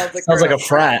sounds like a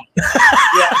frat.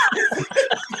 Yeah,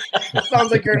 it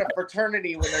sounds like you're in a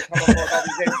fraternity when they're coming up with all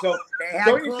these names. So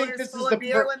don't you think this is the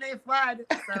beer when they fled?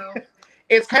 So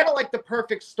it's kind of like the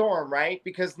perfect storm, right?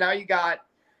 Because now you got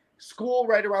school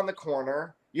right around the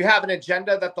corner. You have an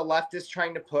agenda that the left is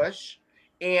trying to push.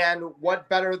 And what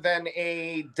better than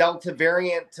a Delta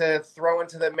variant to throw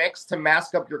into the mix to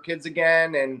mask up your kids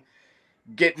again and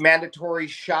get mandatory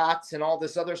shots and all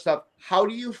this other stuff? How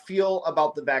do you feel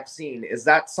about the vaccine? Is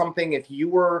that something, if you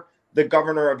were the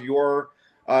governor of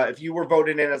if you were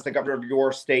voted in as the governor of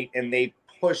your state and they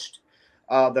pushed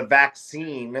the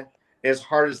vaccine as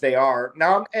hard as they are.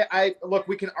 Now, look,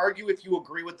 we can argue if you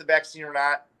agree with the vaccine or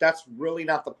not. That's really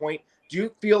not the point. Do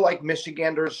you feel like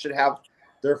Michiganders should have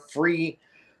their free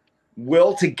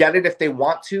will to get it if they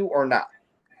want to or not?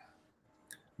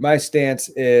 My stance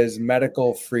is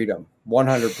medical freedom,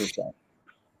 100%.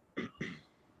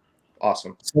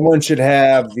 Awesome. Someone should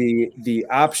have the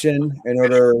option in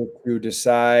order to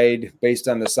decide based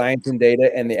on the science and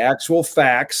data and the actual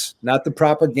facts, not the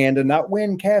propaganda, not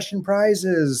win cash and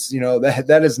prizes.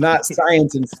 That is not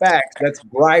science and fact. That's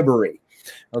bribery.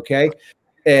 Okay.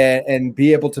 And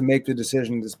be able to make the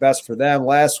decision that's best for them.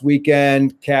 Last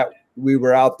weekend, Kat, we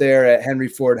were out there at Henry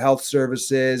Ford Health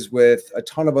Services with a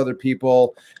ton of other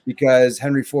people because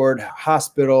Henry Ford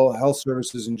Hospital, Health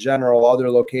Services in general,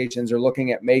 other locations are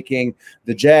looking at making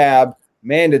the jab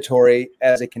mandatory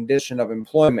as a condition of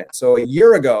employment. So a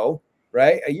year ago,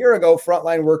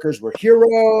 frontline workers were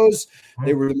heroes.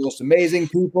 They were the most amazing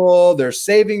people. They're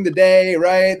saving the day,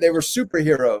 right? They were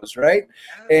superheroes, right?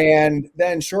 And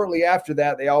then shortly after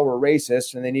that, they all were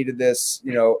racist and they needed this,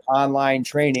 online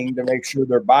training to make sure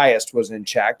their bias was in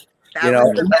check. That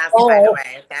was the best, by the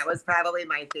way. That was probably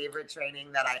my favorite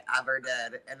training that I ever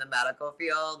did in the medical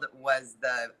field was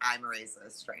the I'm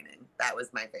racist training. That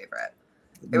was my favorite.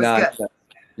 It was good.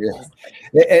 Yeah.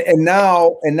 And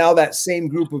now that same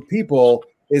group of people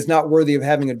is not worthy of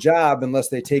having a job unless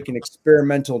they take an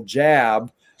experimental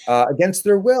jab against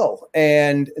their will.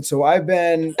 And so I've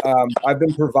been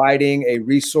providing a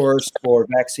resource for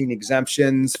vaccine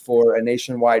exemptions for a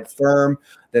nationwide firm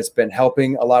that's been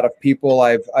helping a lot of people.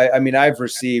 I've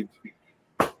received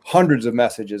hundreds of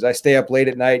messages. I stay up late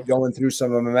at night going through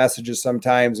some of my messages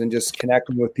sometimes and just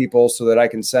connecting with people so that I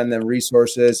can send them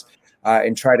resources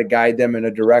and try to guide them in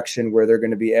a direction where they're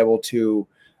going to be able to,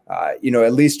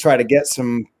 at least try to get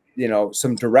some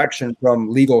some direction from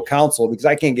legal counsel, because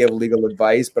I can't give legal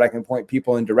advice, but I can point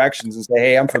people in directions and say,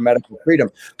 hey, I'm for medical freedom.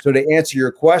 So to answer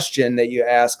your question that you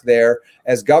ask there,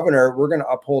 as governor, we're going to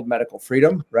uphold medical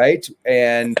freedom, right?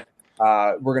 And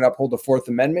we're going to uphold the Fourth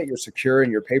Amendment. You're secure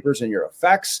in your papers and your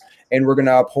effects. And we're going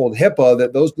to uphold HIPAA,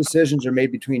 that those decisions are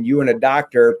made between you and a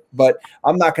doctor. But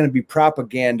I'm not going to be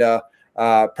propagandizing,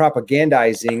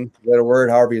 is that a word,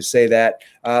 however you say that,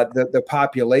 the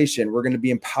population. We're going to be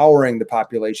empowering the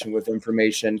population with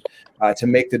information to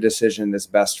make the decision that's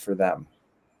best for them.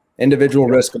 Individual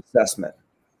risk assessment.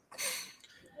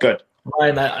 Good.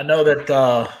 Ryan, I know that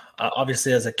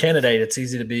obviously as a candidate, it's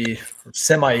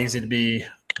semi-easy to be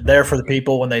there for the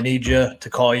people when they need you, to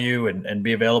call you and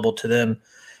be available to them,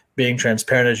 being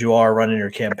transparent as you are running your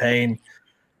campaign.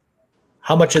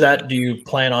 How much of that do you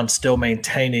plan on still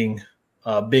maintaining,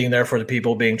 being there for the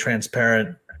people, being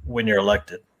transparent when you're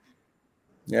elected?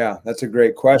 Yeah, that's a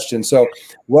great question. So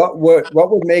what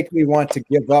would make me want to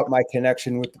give up my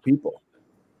connection with the people?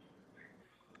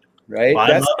 Right.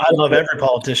 Well, I love every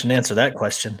politician answer that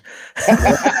question.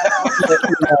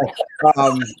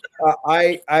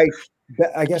 I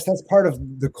guess that's part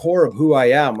of the core of who I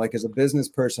am. Like, as a business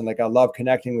person, like, I love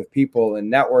connecting with people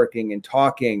and networking and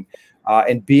talking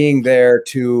and being there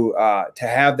to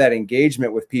have that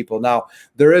engagement with people. Now,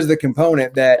 there is the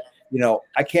component that,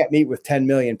 I can't meet with 10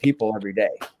 million people every day.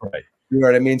 Right. You know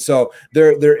what I mean? So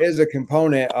there is a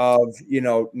component of,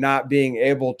 not being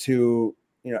able to,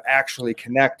 actually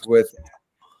connect with.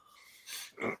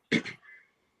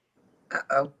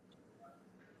 Uh-oh.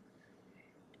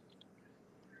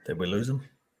 Did we lose him?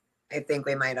 I think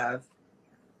we might have.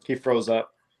 He froze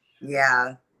up.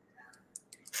 Yeah.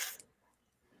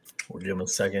 We'll give him a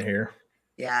second here.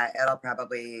 Yeah,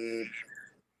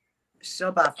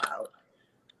 she'll buff out.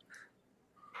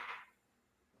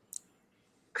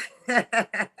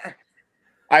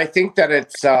 I think that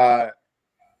it's it's got.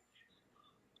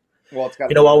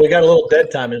 While we got a little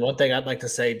dead time, and one thing I'd like to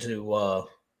say to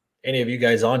any of you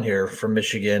guys on here from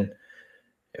Michigan,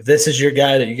 if this is your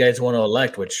guy that you guys want to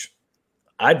elect, which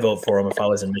I'd vote for him if I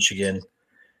was in Michigan,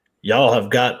 y'all have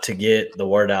got to get the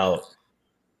word out.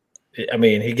 I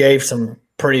mean, he gave some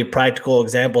pretty practical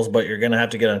examples, but you're going to have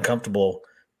to get uncomfortable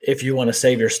if you want to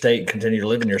save your state and continue to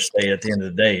live in your state. At the end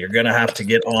of the day, you're going to have to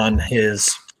get on his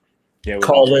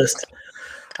call list.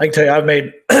 I can tell you,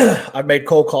 I've made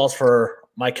cold calls for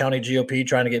my county GOP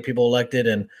trying to get people elected,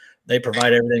 and they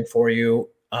provide everything for you.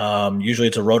 Usually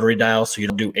it's a rotary dial, so you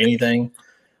don't do anything,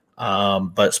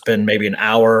 but spend maybe an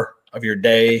hour of your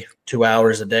day, 2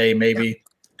 hours a day, maybe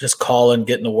just calling,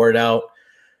 getting the word out,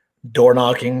 door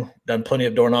knocking. Done plenty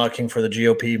of door knocking for the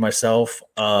GOP myself.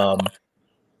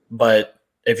 But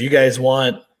if you guys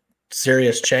want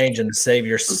serious change and save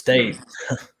your state,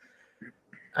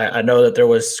 I know that there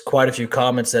was quite a few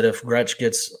comments that if Gretsch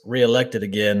gets reelected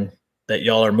again, that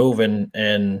y'all are moving,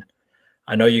 and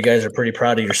I know you guys are pretty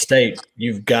proud of your state.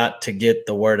 You've got to get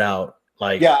the word out,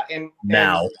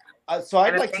 now. So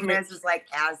I'd like to. This is like,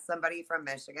 as somebody from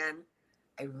Michigan,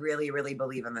 I really, really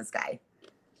believe in this guy.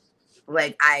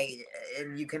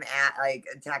 And you can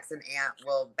text an aunt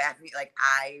will back me. Like,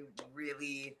 I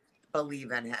really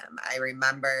believe in him. I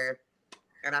remember,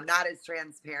 and I'm not as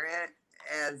transparent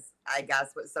as I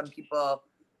guess what some people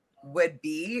would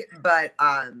be, but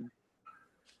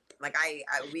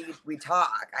we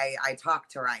talk. I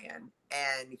talked to Ryan,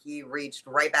 and he reached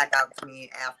right back out to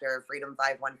me after Freedom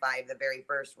 515, the very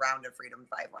first round of Freedom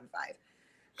 515.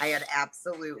 I had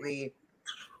absolutely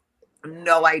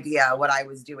no idea what I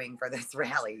was doing for this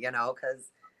rally,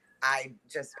 because I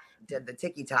just did the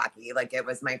tiki-taki like it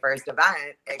was my first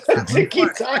event.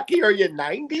 Tiki-taki? Are you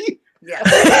 90? Yeah.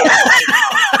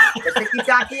 The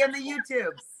tiki-taki and the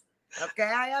YouTubes. Okay,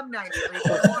 I am 90.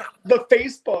 The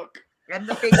Facebook. And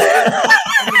the Facebook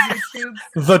and the YouTubes.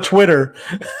 The Twitter.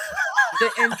 The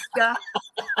Insta.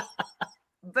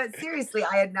 But seriously,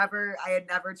 I had never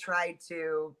tried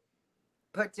to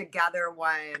put together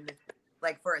one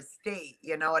for a state,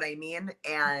 you know what I mean?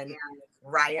 And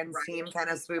Ryan's team kind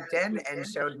of swooped in and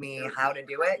showed me how to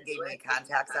do it, gave me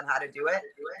contacts on how to do it,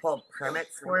 pulled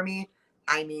permits for me.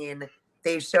 I mean,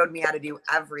 they showed me how to do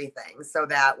everything so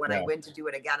that when I went to do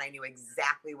it again, I knew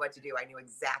exactly what to do. I knew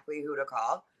exactly who to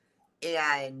call.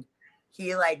 And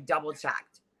he double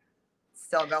checked.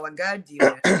 Still going good? Do you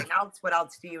need anything else? What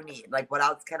else do you need? What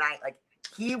else can I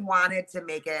he wanted to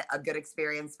make it a good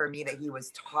experience for me that he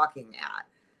was talking at.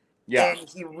 Yeah. And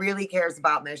he really cares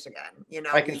about Michigan.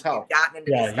 I can tell.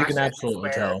 You can absolutely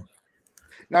tell.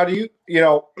 Now, do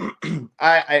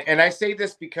I say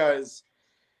this because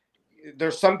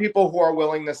there's some people who are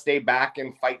willing to stay back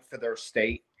and fight for their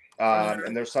state.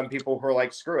 And there's some people who are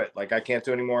like, screw it. Like, I can't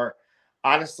do anymore.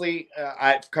 Honestly,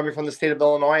 coming from the state of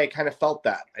Illinois, I kind of felt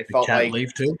that. I felt like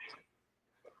leave too.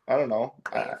 I don't know.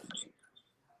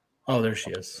 Oh, there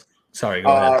she is. Sorry, go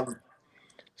ahead.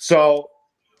 So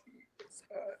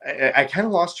I kind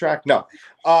of lost track. No,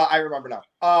 I remember now.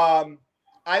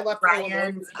 I left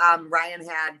Ryan. Ryan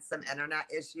had some internet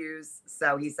issues,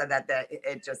 so he said that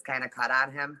it just kind of cut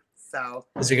on him. So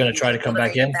is he going to try to come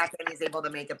back in? He's able to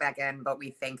make it back in, but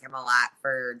we thank him a lot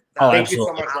for. Thank you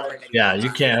so much. Yeah,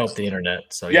 you can't help the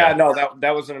internet. So no,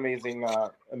 that was an amazing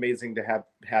to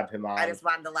have him on. I just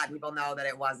wanted to let people know that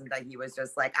it wasn't that he was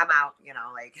just like, I'm out,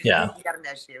 like he got an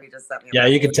issue. He just sent me. Yeah,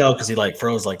 you could tell because he like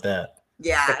froze like that.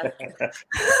 Yeah.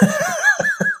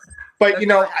 But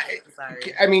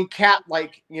I mean, Kat,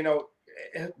 like,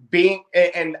 being,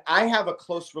 and I have a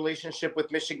close relationship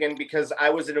with Michigan because I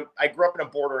grew up in a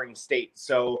bordering state.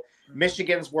 So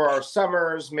Michigan's where our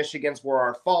summers, Michigan's where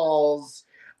our falls.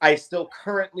 I still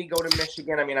currently go to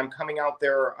Michigan. I mean, I'm coming out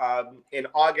there in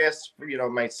August.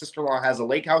 My sister-in-law has a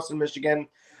lake house in Michigan.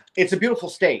 It's a beautiful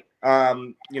state.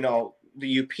 The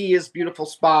UP is a beautiful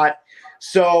spot.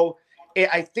 So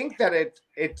I think that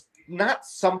it's not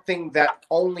something that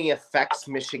only affects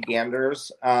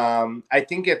Michiganders. I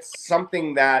think it's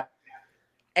something that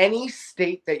any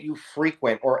state that you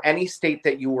frequent or any state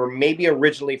that you were maybe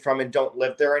originally from and don't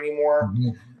live there anymore,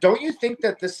 don't you think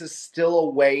that this is still a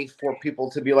way for people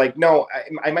to be like, no,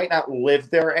 I might not live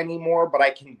there anymore, but I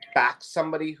can back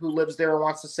somebody who lives there and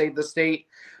wants to save the state?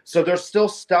 So there's still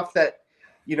stuff that,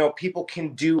 people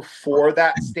can do for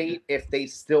that state if they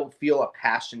still feel a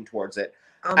passion towards it.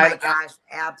 Oh my gosh,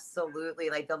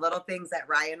 absolutely. Like the little things that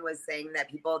Ryan was saying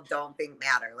that people don't think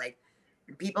matter. Like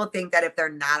people think that if they're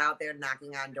not out there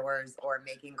knocking on doors or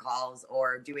making calls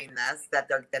or doing this, that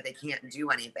they can't do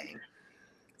anything.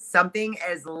 Something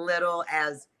as little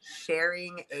as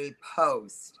sharing a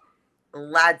post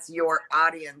lets your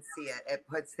audience see it. It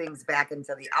puts things back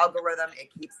into the algorithm. It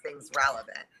keeps things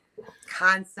relevant.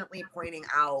 Constantly pointing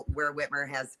out where Whitmer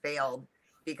has failed,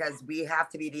 because we have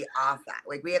to be the offense.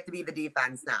 Like we have to be the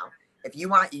defense now. If you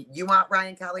want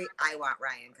Ryan Kelly, I want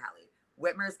Ryan Kelly.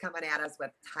 Whitmer's coming at us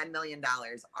with $10 million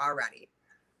already.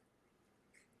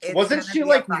 Wasn't she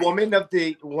like woman of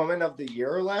the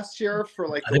year last year for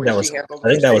like I think that was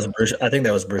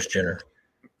Bruce Jenner.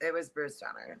 It was Bruce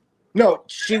Jenner. No,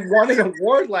 she won an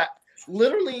award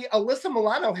literally. Alyssa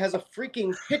Milano has a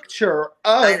freaking picture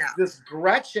of this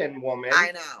Gretchen woman.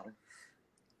 I know.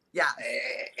 Yeah,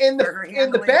 in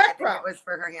the background, it was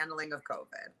for her handling of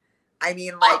COVID. I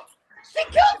mean, like she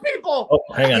killed people.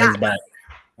 Oh, hang on, he's back.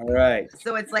 All right.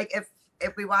 So it's like if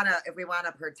we want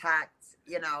to protect,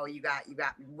 you got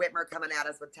Whitmer coming at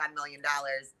us with $10 million.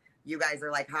 You guys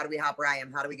are like, how do we help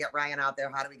Ryan? How do we get Ryan out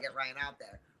there? How do we get Ryan out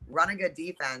there? Run a good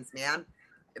defense, man.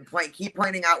 Keep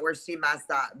pointing out where she messed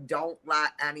up. Don't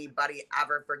let anybody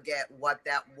ever forget what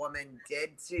that woman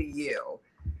did to you.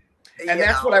 And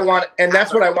that's what I want. And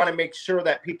that's what I want to make sure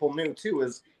that people knew too,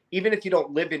 is even if you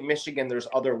don't live in Michigan, there's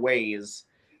other ways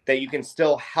that you can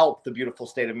still help the beautiful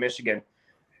state of Michigan.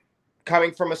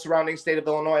 Coming from a surrounding state of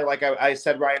Illinois, like I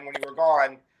said, Ryan, when you were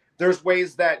gone, there's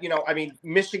ways that,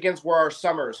 Michigan's were our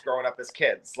summers growing up as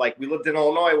kids. Like we lived in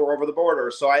Illinois, we're over the border.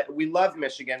 So we love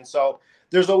Michigan. So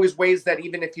there's always ways that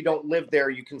even if you don't live there,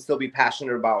 you can still be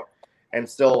passionate about and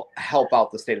still help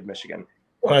out the state of Michigan.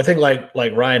 Well, I think like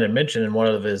Ryan had mentioned in one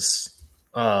of his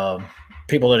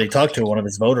people that he talked to, one of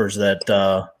his voters,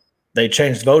 that they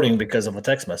changed voting because of a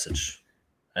text message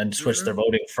and switched their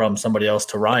voting from somebody else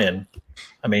to Ryan.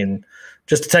 I mean,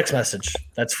 just a text message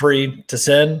that's free to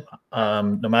send,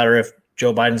 no matter if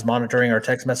Joe Biden's monitoring our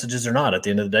text messages or not. At the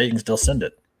end of the day, you can still send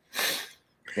it.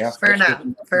 Yeah. For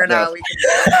now, we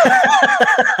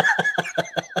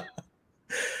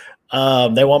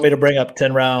can. They want me to bring up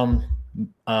 10-round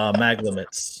mag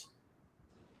limits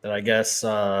that I guess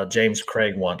James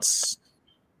Craig wants.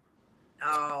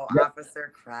 Oh,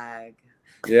 Officer Craig.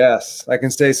 Yes, I can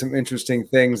say some interesting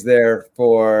things there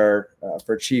for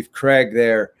Chief Craig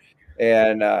there,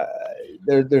 and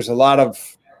there's a lot of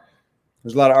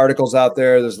articles out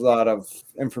there. There's a lot of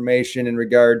information in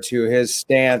regard to his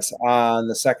stance on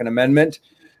the Second Amendment,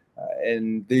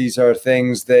 and these are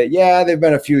things that they've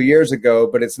been a few years ago,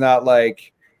 but it's not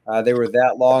like they were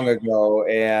that long ago.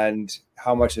 And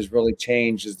how much has really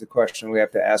changed is the question we have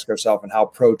to ask ourselves. And how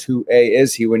pro 2A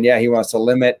is he when he wants to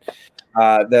limit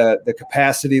the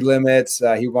capacity limits.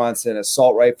 He wants an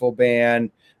assault rifle ban.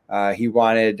 He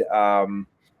wanted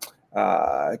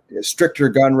stricter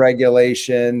gun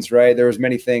regulations, right? There was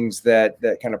many things that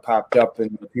kind of popped up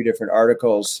in a few different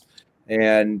articles,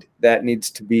 and that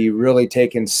needs to be really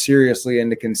taken seriously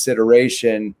into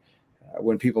consideration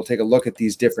when people take a look at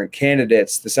these different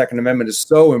candidates, the Second Amendment is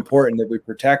so important that we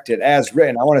protect it as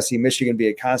written. I want to see Michigan be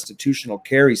a constitutional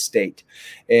carry state,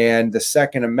 and the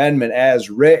Second Amendment as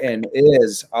written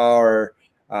is our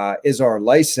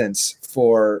license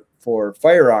for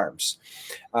firearms.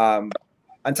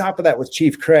 On top of that, with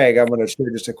Chief Craig, I'm going to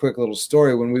share just a quick little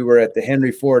story. When we were at the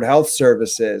Henry Ford Health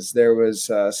Services, there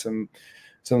was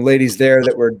some ladies there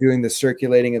that were doing the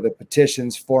circulating of the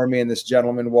petitions for me, and this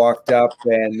gentleman walked up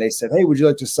and they said, "Hey, would you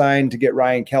like to sign to get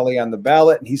Ryan Kelly on the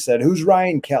ballot?" And he said, "Who's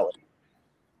Ryan Kelly?"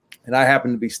 And I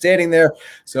happened to be standing there.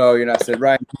 So, I said,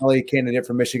 "Ryan Kelly, candidate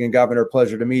for Michigan governor.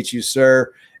 Pleasure to meet you,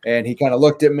 sir." And he kind of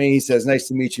looked at me. He says, "Nice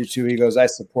to meet you too." He goes, "I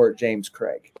support James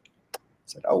Craig." I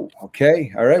said, "Oh,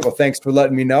 okay. All right. Well, thanks for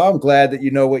letting me know. I'm glad that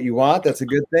you know what you want. That's a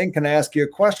good thing. Can I ask you a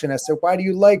question?" I said, "Why do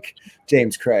you like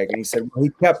James Craig?" And he said, "Well, he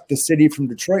kept the city from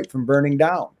Detroit from burning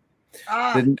down.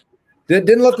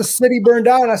 Didn't let the city burn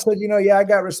down." I said, "Yeah, I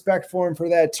got respect for him for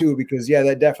that too, because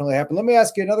that definitely happened." Let me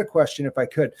ask you another question, if I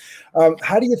could.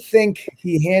 How do you think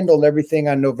he handled everything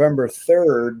on November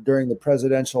 3rd during the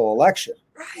presidential election?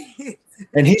 Right.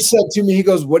 And he said to me, he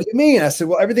goes, "What do you mean?" I said,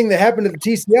 "Well, everything that happened at the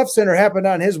TCF Center happened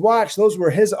on his watch. Those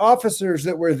were his officers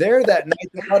that were there that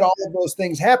night that let all of those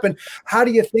things happen. How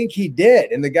do you think he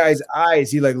did?" And the guy's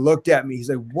eyes, he looked at me. He's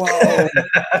like, "Whoa."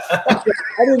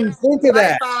 I didn't think of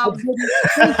that.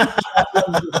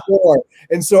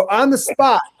 And so on the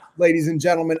spot, ladies and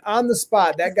gentlemen, on the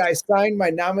spot, that guy signed my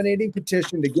nominating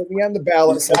petition to get me on the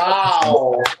ballot.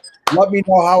 Wow. Let me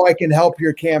know how I can help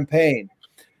your campaign.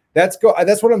 That's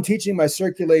what I'm teaching my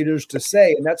circulators to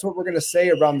say. And that's what we're going to say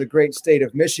around the great state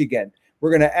of Michigan. We're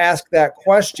going to ask that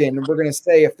question, and we're going to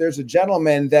say, if there's a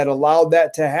gentleman that allowed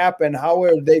that to happen, how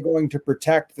are they going to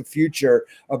protect the future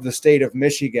of the state of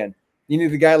Michigan? You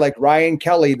need a guy like Ryan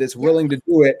Kelly that's willing to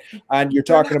do it. And you're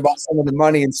talking about some of the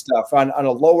money and stuff on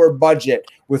a lower budget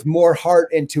with more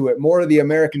heart into it, more of the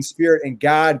American spirit and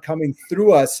God coming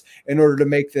through us in order to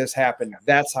make this happen.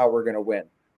 That's how we're going to win.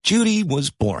 Judy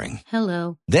was boring.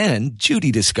 Hello. Then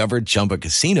Judy discovered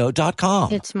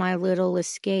ChumbaCasino.com. It's my little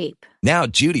escape. Now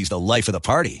Judy's the life of the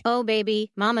party. Oh,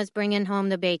 baby, mama's bringing home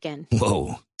the bacon.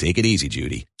 Whoa, take it easy,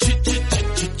 Judy.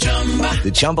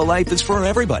 The Chumba life is for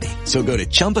everybody. So go to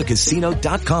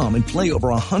ChumbaCasino.com and play over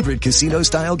 100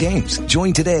 casino-style games.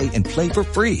 Join today and play for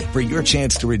free for your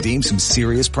chance to redeem some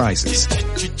serious prizes.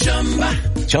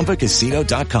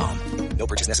 ChumbaCasino.com. No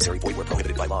purchase necessary. Void where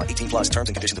prohibited by law. 18+ terms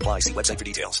and conditions apply. See website for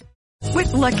details.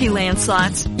 With Lucky Land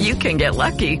Slots, you can get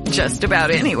lucky just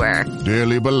about anywhere.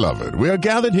 Dearly beloved, we are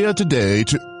gathered here today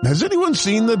to... Has anyone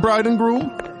seen the bride and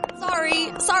groom?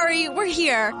 Sorry, we're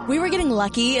here. We were getting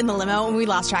lucky in the limo and we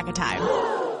lost track of time.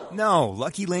 No,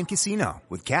 Lucky Land Casino,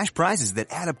 with cash prizes that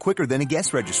add up quicker than a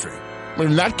guest registry.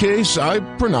 In that case, I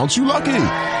pronounce you lucky.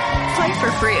 Play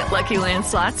for free at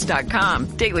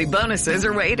LuckyLandSlots.com. Daily bonuses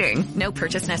are waiting. No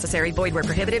purchase necessary. Void where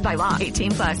prohibited by law.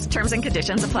 18+. Terms and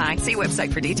conditions apply. See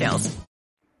website for details.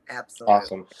 Absolutely.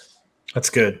 Awesome. That's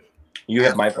good. You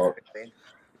have my vote.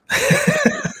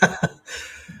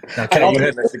 Now, I don't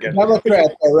think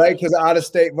Democrats, though, right? Because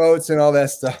out-of-state votes and all that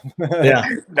stuff. Yeah.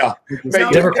 No.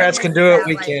 Democrats can do it.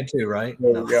 We can too, right?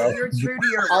 There we go. You're true to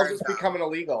your I'll word, just though. become an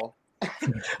illegal.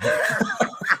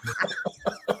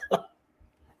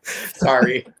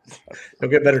 Sorry.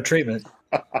 You'll get better treatment.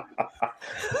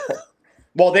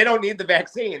 Well, they don't need the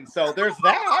vaccine, so there's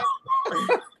that.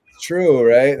 True,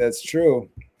 right? That's true.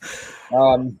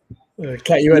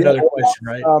 Kat, you had another question,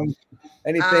 right?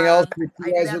 Anything else?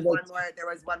 There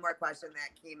was one more question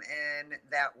that came in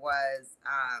that was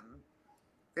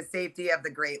the safety of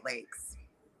the Great Lakes.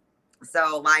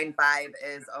 So Line 5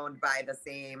 is owned by the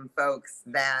same folks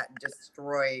that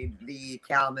destroyed the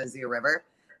Kalamazoo River,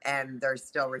 and they're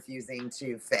still refusing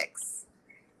to fix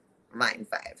Line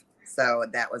 5. So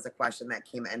that was a question that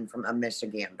came in from a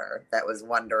Michigander that was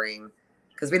wondering,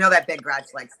 because we know that Big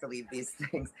Gretch likes to leave these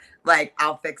things like,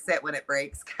 "I'll fix it when it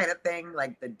breaks" kind of thing,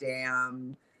 like the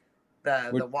dam,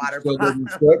 the water.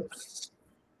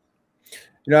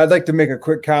 I'd like to make a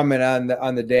quick comment on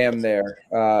the dam there,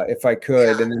 if I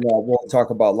could, and then we'll talk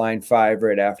about Line 5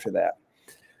 right after that.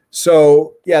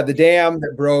 So, the dam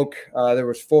that broke, there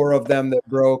was 4 of them that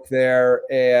broke there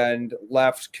and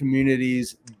left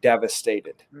communities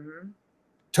devastated. Mm-hmm.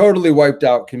 Totally wiped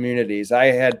out communities. I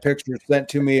had pictures sent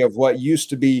to me of what used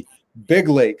to be big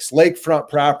lakes, lakefront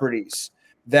properties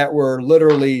that were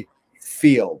literally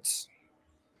fields.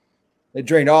 It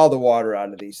drained all the water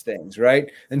out of these things,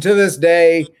 right? And to this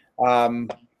day,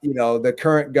 the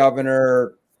current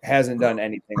governor hasn't done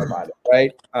anything about it,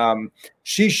 right?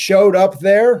 She showed up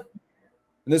there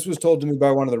And this was told to me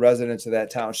by one of the residents of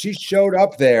that town. She showed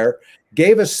up there,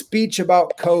 gave a speech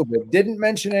about COVID, didn't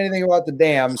mention anything about the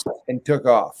dams, and took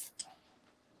off.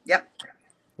 Yep.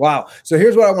 Wow. So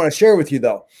here's what I want to share with you,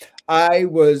 though.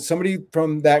 Somebody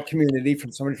from that community,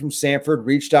 somebody from Sanford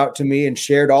reached out to me and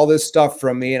shared all this stuff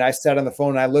from me. And I sat on the phone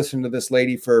and I listened to this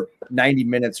lady for 90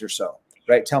 minutes or so,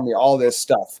 right? Tell me all this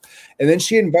stuff. And then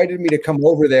she invited me to come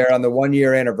over there on the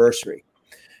 1-year anniversary.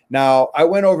 Now, I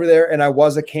went over there and I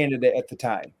was a candidate at the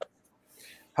time.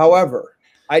 However,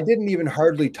 I didn't even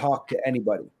hardly talk to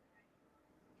anybody.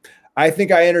 I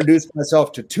think I introduced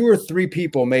myself to 2 or 3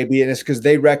 people maybe, and it's because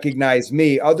they recognized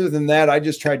me. Other than that, I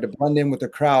just tried to blend in with the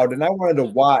crowd, and I wanted to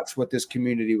watch what this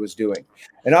community was doing.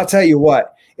 And I'll tell you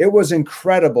what, it was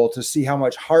incredible to see how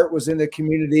much heart was in the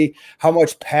community, how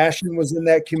much passion was in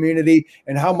that community,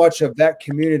 and how much of that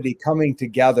community coming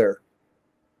together.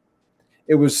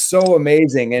 It was so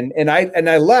amazing. And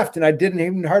I left and I didn't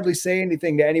even hardly say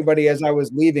anything to anybody as I was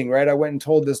leaving, right? I went and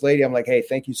told this lady, I'm like, hey,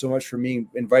 thank you so much for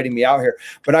inviting me out here.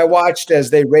 But I watched as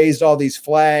they raised all these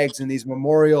flags and these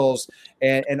memorials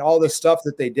and all the stuff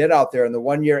that they did out there on the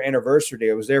 1-year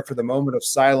anniversary. I was there for the moment of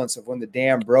silence of when the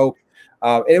dam broke.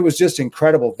 It was just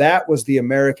incredible. That was the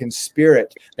American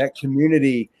spirit, that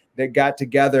community that got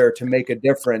together to make a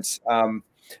difference.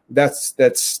 That's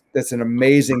an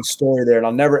amazing story there, and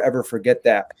I'll never ever forget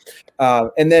that.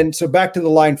 And then so back to the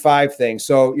Line 5 thing.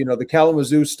 So the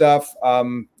Kalamazoo stuff.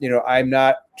 I'm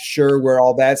not sure where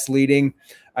all that's leading.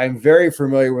 I'm very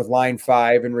familiar with Line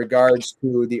 5 in regards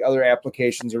to the other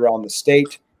applications around the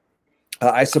state.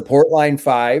 I support Line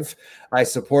 5. I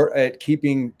support it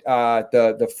keeping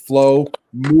the flow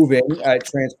moving. It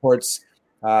transports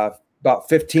about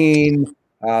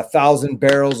 15,000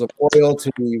 barrels of oil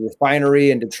to the refinery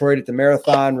in Detroit at the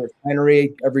Marathon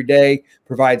Refinery every day,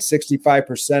 provides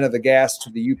 65% of the gas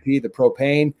to the UP, the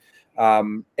propane.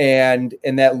 And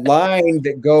that line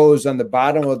that goes on the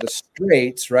bottom of the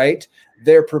straits, right?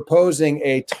 They're proposing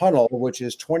a tunnel, which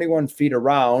is 21 feet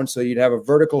around. So you'd have a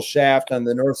vertical shaft on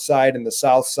the north side and the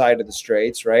south side of the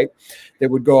straits, right? That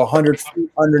would go 100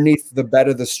 feet underneath the bed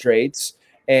of the straits.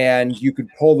 And you could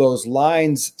pull those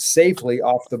lines safely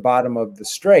off the bottom of the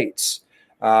straits.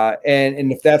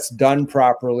 And if that's done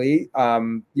properly,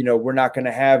 we're not going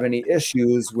to have any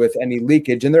issues with any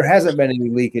leakage. And there hasn't been any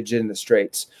leakage in the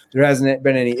straits. There hasn't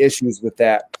been any issues with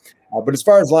that. But as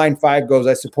far as Line 5 goes,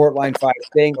 I support Line 5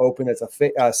 staying open. It's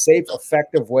a safe,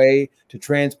 effective way to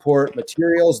transport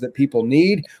materials that people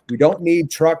need. We don't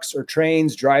need trucks or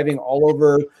trains driving all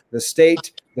over the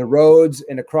state, the roads,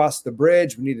 and across the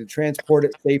bridge. We need to transport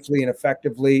it safely and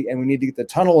effectively, and we need to get the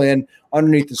tunnel in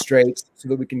underneath the straits so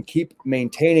that we can keep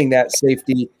maintaining that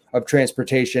safety of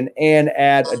transportation and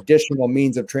add additional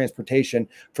means of transportation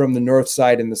from the north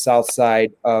side and the south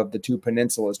side of the two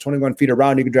peninsulas. 21 feet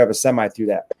around, you can drive a semi through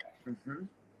that. Mm-hmm.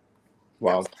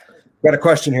 Wow. Got a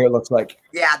question here, it looks like.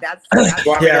 Yeah, that's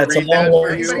yeah, it's a long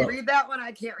one. Everybody read that one?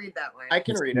 I can't read that one. I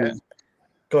can read it.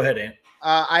 Go ahead, Ant.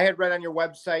 I had read on your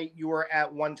website you were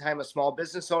at one time a small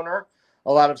business owner.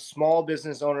 A lot of small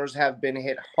business owners have been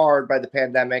hit hard by the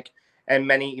pandemic, and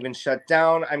many even shut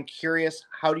down. I'm curious,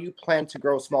 how do you plan to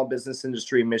grow small business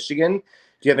industry in Michigan? Do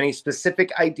you have any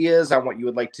specific ideas on what you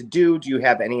would like to do? Do you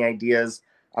have any ideas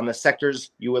on the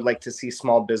sectors you would like to see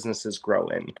small businesses grow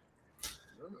in?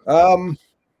 Can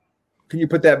you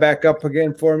put that back up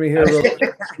again for me here real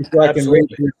quick so I can read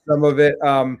through some of it?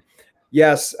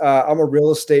 Yes, I'm a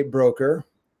real estate broker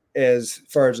as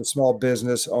far as a small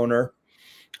business owner.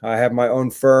 I have my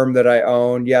own firm that I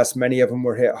own. Yes, many of them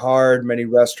were hit hard. Many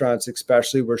restaurants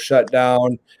especially were shut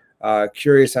down.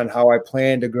 Curious on how I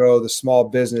plan to grow the small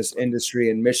business industry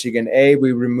in Michigan.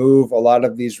 We remove a lot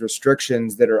of these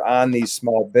restrictions that are on these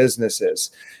small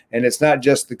businesses. And it's not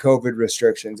just the COVID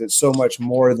restrictions. It's so much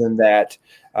more than that.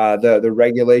 The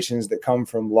regulations that come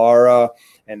from Laura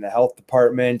and the health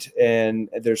department. And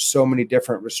there's so many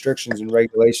different restrictions and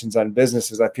regulations on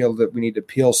businesses. I feel that we need to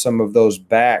peel some of those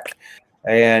back.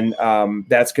 And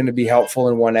that's going to be helpful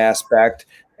in one aspect.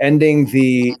 Ending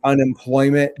the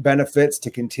unemployment benefits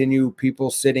to continue people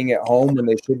sitting at home when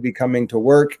they should be coming to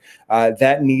work.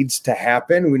 That needs to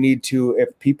happen. We need to,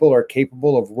 if people are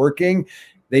capable of working,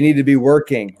 they need to be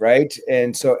working, right?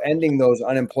 And so ending those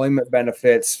unemployment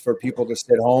benefits for people to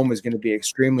sit home is going to be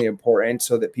extremely important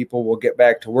so that people will get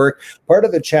back to work. Part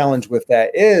of the challenge with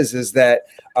that is that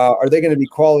are they going to be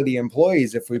quality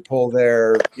employees if we pull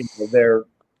their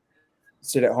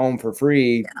sit at home for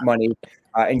free money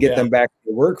and get them back to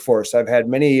the workforce? I've had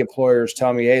many employers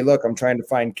tell me, hey, look, I'm trying to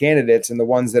find candidates, and the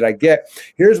ones that I get,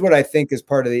 here's what I think is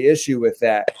part of the issue with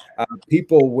that.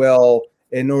 People will,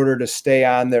 in order to stay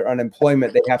on their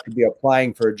unemployment, they have to be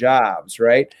applying for jobs,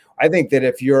 right? I think that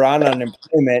if you're on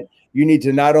unemployment, you need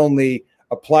to not only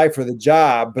apply for the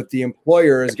job, but the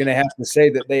employer is going to have to say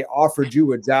that they offered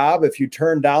you a job. If you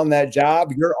turn down that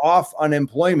job, you're off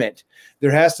unemployment.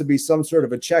 There has to be some sort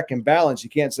of a check and balance. You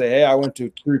can't say, hey, I went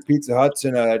to 3 Pizza Huts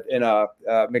and a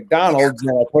McDonald's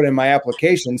and I put in my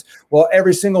applications. Well,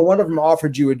 every single one of them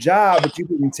offered you a job, but you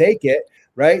didn't take it,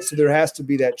 right? So there has to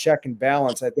be that check and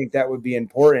balance. I think that would be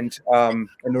important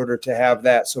in order to have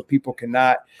that, so people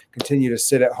cannot continue to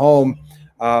sit at home.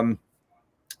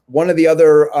 One of the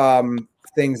other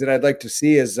things that I'd like to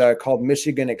see is called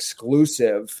Michigan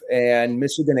Exclusive. And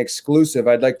Michigan Exclusive,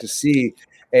 I'd like to see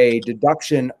a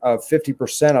deduction of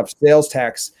 50% of sales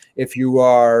tax if you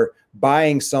are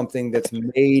buying something that's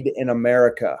made in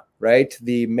America, right?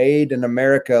 The Made in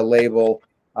America label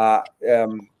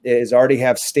is already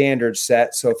have standards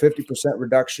set, so 50%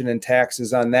 reduction in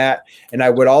taxes on that. And I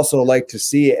would also like to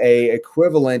see a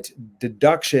equivalent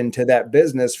deduction to that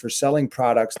business for selling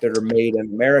products that are made in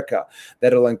America.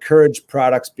 That'll encourage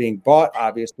products being bought,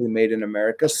 obviously made in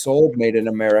America, sold made in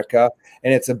America,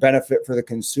 and it's a benefit for the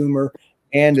consumer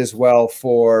and as well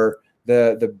for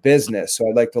the business. So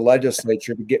I'd like the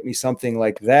legislature to get me something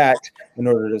like that in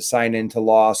order to sign into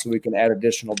law so we can add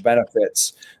additional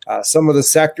benefits. Some of the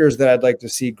sectors that I'd like to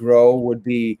see grow would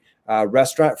be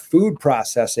restaurant food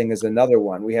processing is another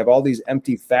one. We have all these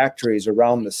empty factories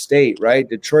around the state, right?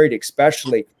 Detroit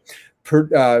especially.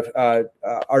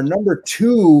 Our number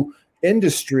 2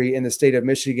 industry in the state of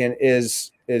Michigan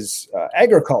is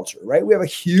agriculture, right? We have a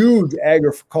huge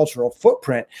agricultural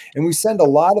footprint, and we send a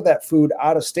lot of that food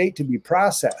out of state to be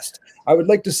processed. I would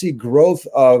like to see growth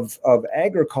of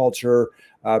agriculture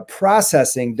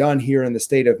processing done here in the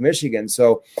state of Michigan.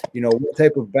 So, what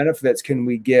type of benefits can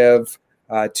we give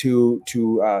to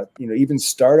even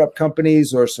startup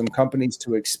companies or some companies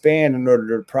to expand in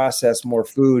order to process more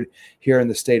food here in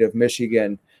the state of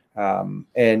Michigan,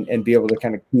 and be able to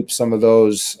kind of keep some of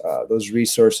those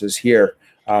resources here.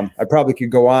 I probably could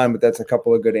go on, but that's a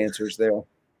couple of good answers there.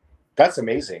 That's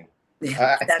amazing.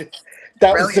 That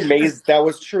was amazing. That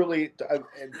was truly a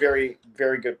very,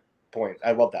 very good point.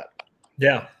 I love that.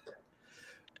 Yeah.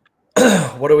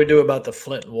 What do we do about the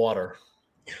Flint water?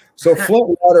 So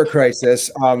Flint water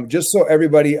crisis, just so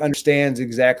everybody understands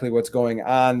exactly what's going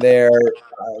on there,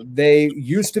 they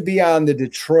used to be on the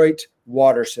Detroit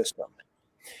water system.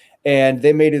 And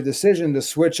they made a decision to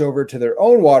switch over to their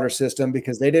own water system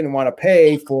because they didn't want to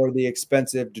pay for the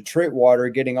expensive Detroit water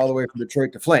getting all the way from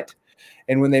Detroit to Flint.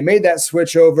 And when they made that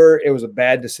switch over, it was a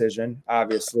bad decision.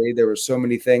 Obviously, there were so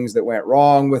many things that went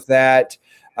wrong with that.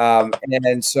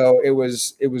 And so it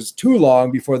was too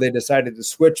long before they decided to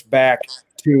switch back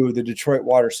to the Detroit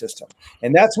water system.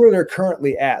 And that's where they're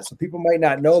currently at. So people might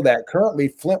not know that currently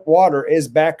Flint water is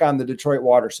back on the Detroit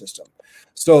water system.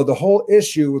 So the whole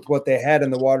issue with what they had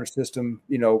in the water system,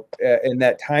 in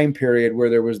that time period where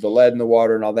there was the lead in the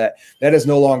water and all that, that is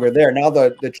no longer there. Now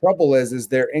the trouble is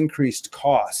their increased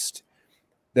cost.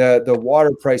 The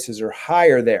water prices are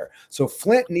higher there. So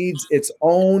Flint needs its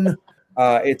own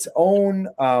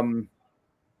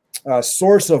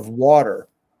source of water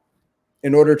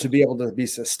in order to be able to be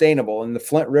sustainable. And the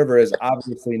Flint River is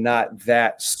obviously not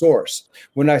that source.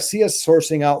 When I see us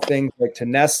sourcing out things like to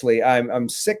Nestle, I'm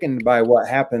sickened by what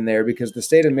happened there, because the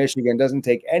state of Michigan doesn't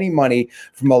take any money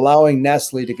from allowing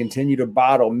Nestle to continue to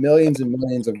bottle millions and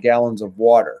millions of gallons of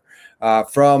water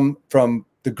from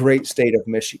the great state of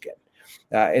Michigan.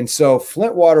 And so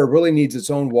Flint water really needs its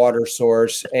own water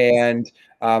source. And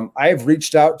I have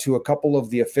reached out to a couple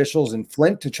of the officials in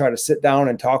Flint to try to sit down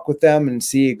and talk with them and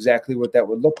see exactly what that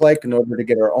would look like in order to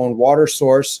get our own water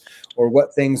source, or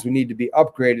what things we need to be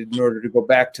upgraded in order to go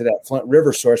back to that Flint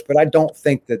River source. But I don't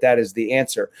think that is the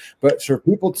answer. But for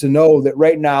people to know that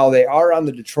right now they are on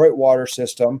the Detroit water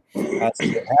system, so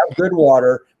they have good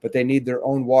water, but they need their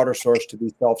own water source to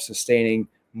be self-sustaining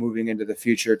moving into the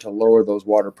future to lower those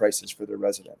water prices for their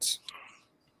residents.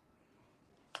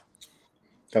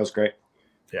 That was great.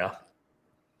 Yeah.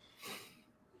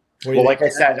 Well, like I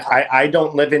said, I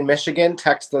don't live in Michigan.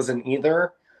 Tex doesn't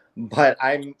either, but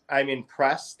I'm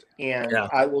impressed, and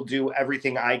I will do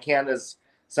everything I can as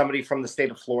somebody from the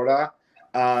state of Florida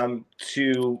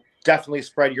to definitely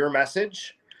spread your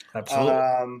message.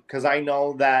 Absolutely. Because I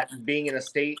know that being in a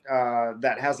state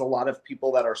that has a lot of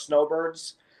people that are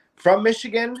snowbirds from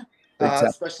Michigan,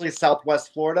 especially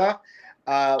Southwest Florida,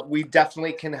 we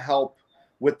definitely can help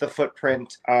with the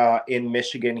footprint in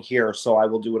Michigan here. So I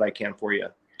will do what I can for you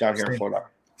down here in Florida.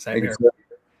 Same here.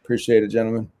 Appreciate it,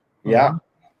 gentlemen. Yeah.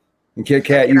 And Kit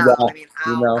Kat, I'll keep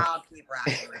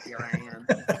rocking with you, Ryan.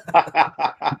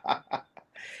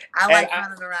 I like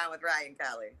running around with Ryan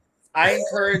Kelly.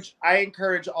 I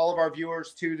encourage all of our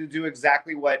viewers to do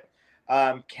exactly what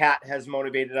Kat has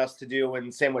motivated us to do,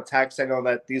 and same with Tex. I know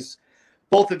that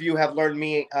both of you have learned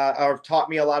me or taught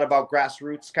me a lot about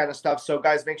grassroots kind of stuff. So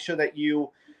guys, make sure that you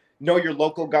know your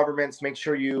local governments. Make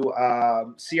sure you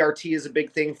CRT is a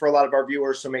big thing for a lot of our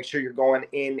viewers. So make sure you're going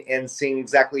in and seeing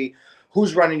exactly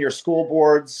who's running your school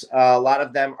boards. A lot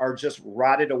of them are just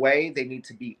rotted away. They need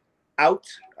to be out.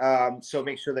 So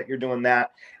make sure that you're doing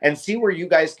that and see where you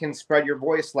guys can spread your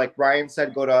voice. Like Ryan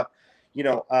said, go to,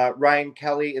 Ryan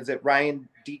Kelly. Is it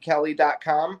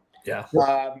RyanDKelly.com? Yeah.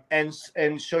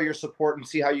 And show your support and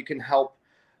see how you can help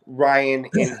Ryan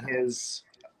in his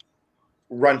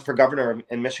run for governor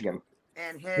in Michigan.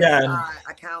 And his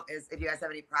account is, if you guys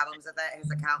have any problems with it,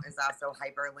 his account is also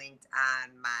hyperlinked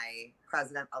on my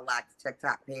president-elect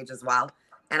TikTok page as well.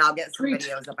 And I'll get some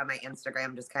videos up on my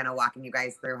Instagram, just kind of walking you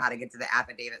guys through how to get to the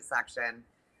affidavit section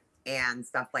and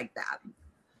stuff like that.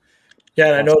 Yeah,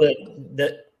 and I know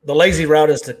that the lazy route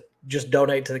is to just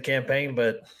donate to the campaign,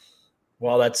 but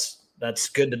while that's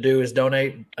good to do is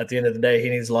donate, at the end of the day, he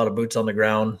needs a lot of boots on the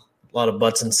ground, a lot of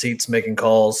butts in seats, making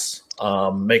calls,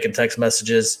 making text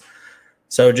messages.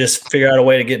 So just figure out a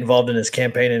way to get involved in his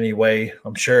campaign anyway.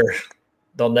 I'm sure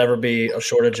there'll never be a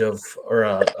shortage of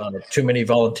or too many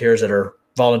volunteers that are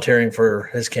volunteering for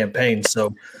his campaign. So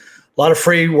a lot of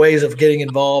free ways of getting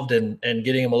involved and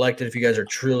getting him elected if you guys are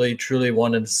truly, truly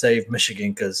wanting to save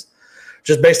Michigan, because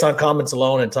just based on comments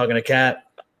alone and talking to Kat,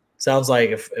 sounds like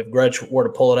if Gretsch were to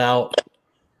pull it out,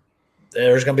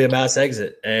 there's going to be a mass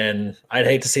exit. And I'd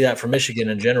hate to see that for Michigan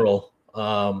in general.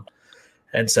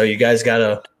 And so you guys got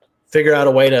to figure out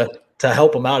a way to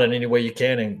help him out in any way you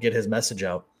can and get his message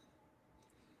out.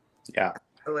 Yeah.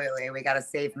 Absolutely. We got to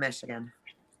save Michigan.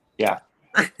 Yeah.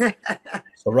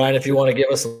 So Ryan, if you want to give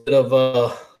us a bit of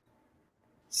a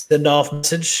send-off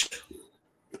message,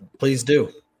 please do.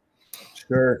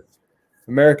 Sure.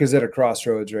 America's at a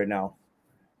crossroads right now.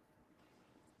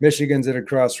 Michigan's at a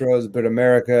crossroads, but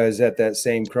America is at that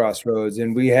same crossroads.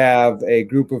 And we have a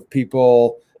group of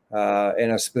people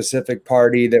in a specific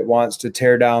party that wants to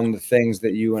tear down the things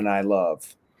that you and I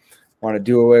love, want to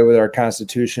do away with our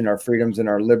Constitution, our freedoms, and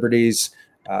our liberties.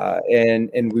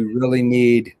 And we really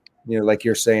need, like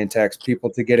you're saying, Tex, people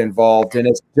to get involved. And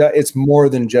it's more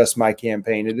than just my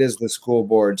campaign. It is the school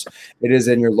boards. It is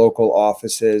in your local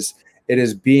offices. It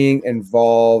is being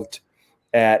involved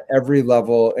at every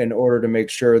level in order to make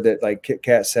sure that, like Kit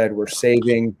Kat said, we're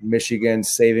saving Michigan,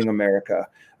 saving America.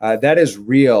 That is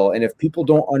real. And if people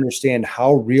don't understand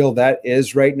how real that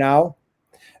is right now,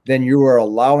 then you are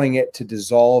allowing it to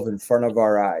dissolve in front of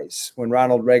our eyes. When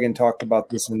Ronald Reagan talked about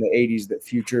this in the 80s, that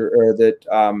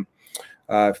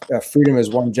freedom is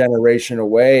one generation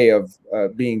away of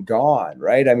being gone,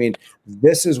 right? I mean,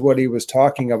 this is what he was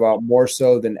talking about more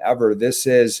so than ever. This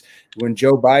is when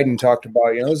Joe Biden talked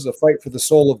about, this is a fight for the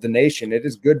soul of the nation. It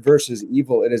is good versus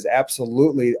evil. It is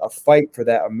absolutely a fight for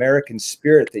that American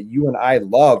spirit that you and I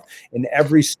love in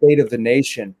every state of the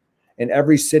nation, in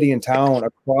every city and town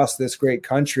across this great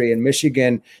country. And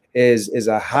Michigan is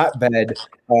a hotbed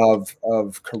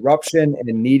of corruption and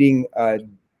needing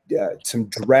some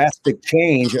drastic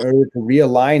change in order to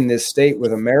realign this state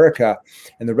with America.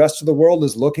 And the rest of the world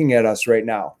is looking at us right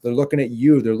now. They're looking at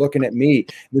you. They're looking at me.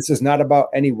 This is not about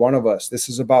any one of us. This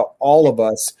is about all of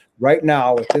us right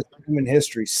now with this human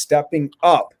history stepping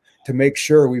up to make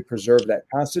sure we preserve that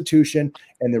Constitution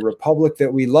and the republic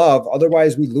that we love.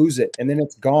 Otherwise, we lose it and then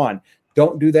it's gone.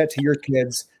 Don't do that to your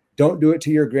kids. Don't do it to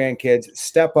your grandkids.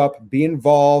 Step up, be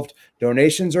involved.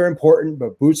 Donations are important,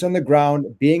 but boots on the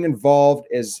ground, being involved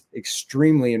is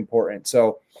extremely important.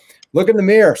 So look in the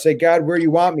mirror, say, God, where you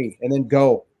want me, and then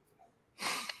go.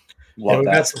 We've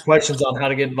got some questions on how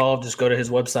to get involved. Just go to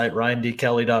his website,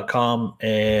 RyanDKelly.com.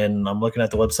 And I'm looking at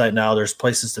the website now. There's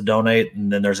places to donate,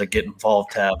 and then there's a Get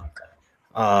Involved tab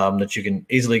that you can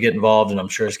easily get involved, and I'm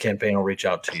sure his campaign will reach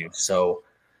out to you. So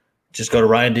just go to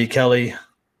Ryan D. Kelly.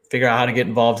 Figure out how to get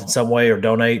involved in some way or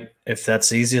donate if that's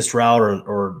the easiest route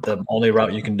or the only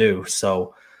route you can do.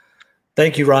 So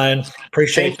thank you, Ryan.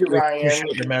 Appreciate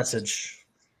your message.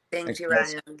 Thank you,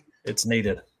 Ryan. It's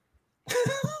needed.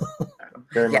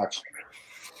 Very much.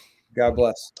 God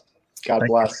bless. God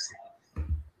bless.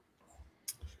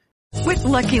 With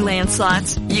Lucky Land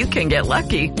Slots, you can get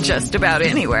lucky just about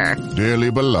anywhere.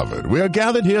 Dearly beloved, we are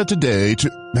gathered here today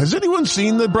to... Has anyone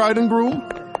seen the bride and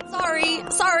groom?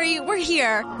 Sorry, we're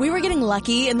here. We were getting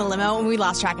lucky in the limo and we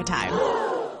lost track of time.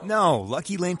 No,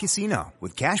 Lucky Land Casino,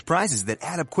 with cash prizes that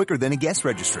add up quicker than a guest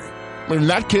registry. In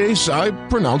that case, I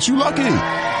pronounce you lucky.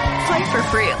 Play for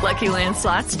free at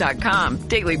LuckyLandSlots.com.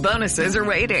 Daily bonuses are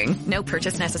waiting. No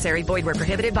purchase necessary. Void where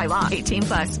prohibited by law.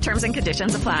 18+. Terms and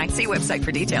conditions apply. See website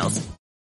for details.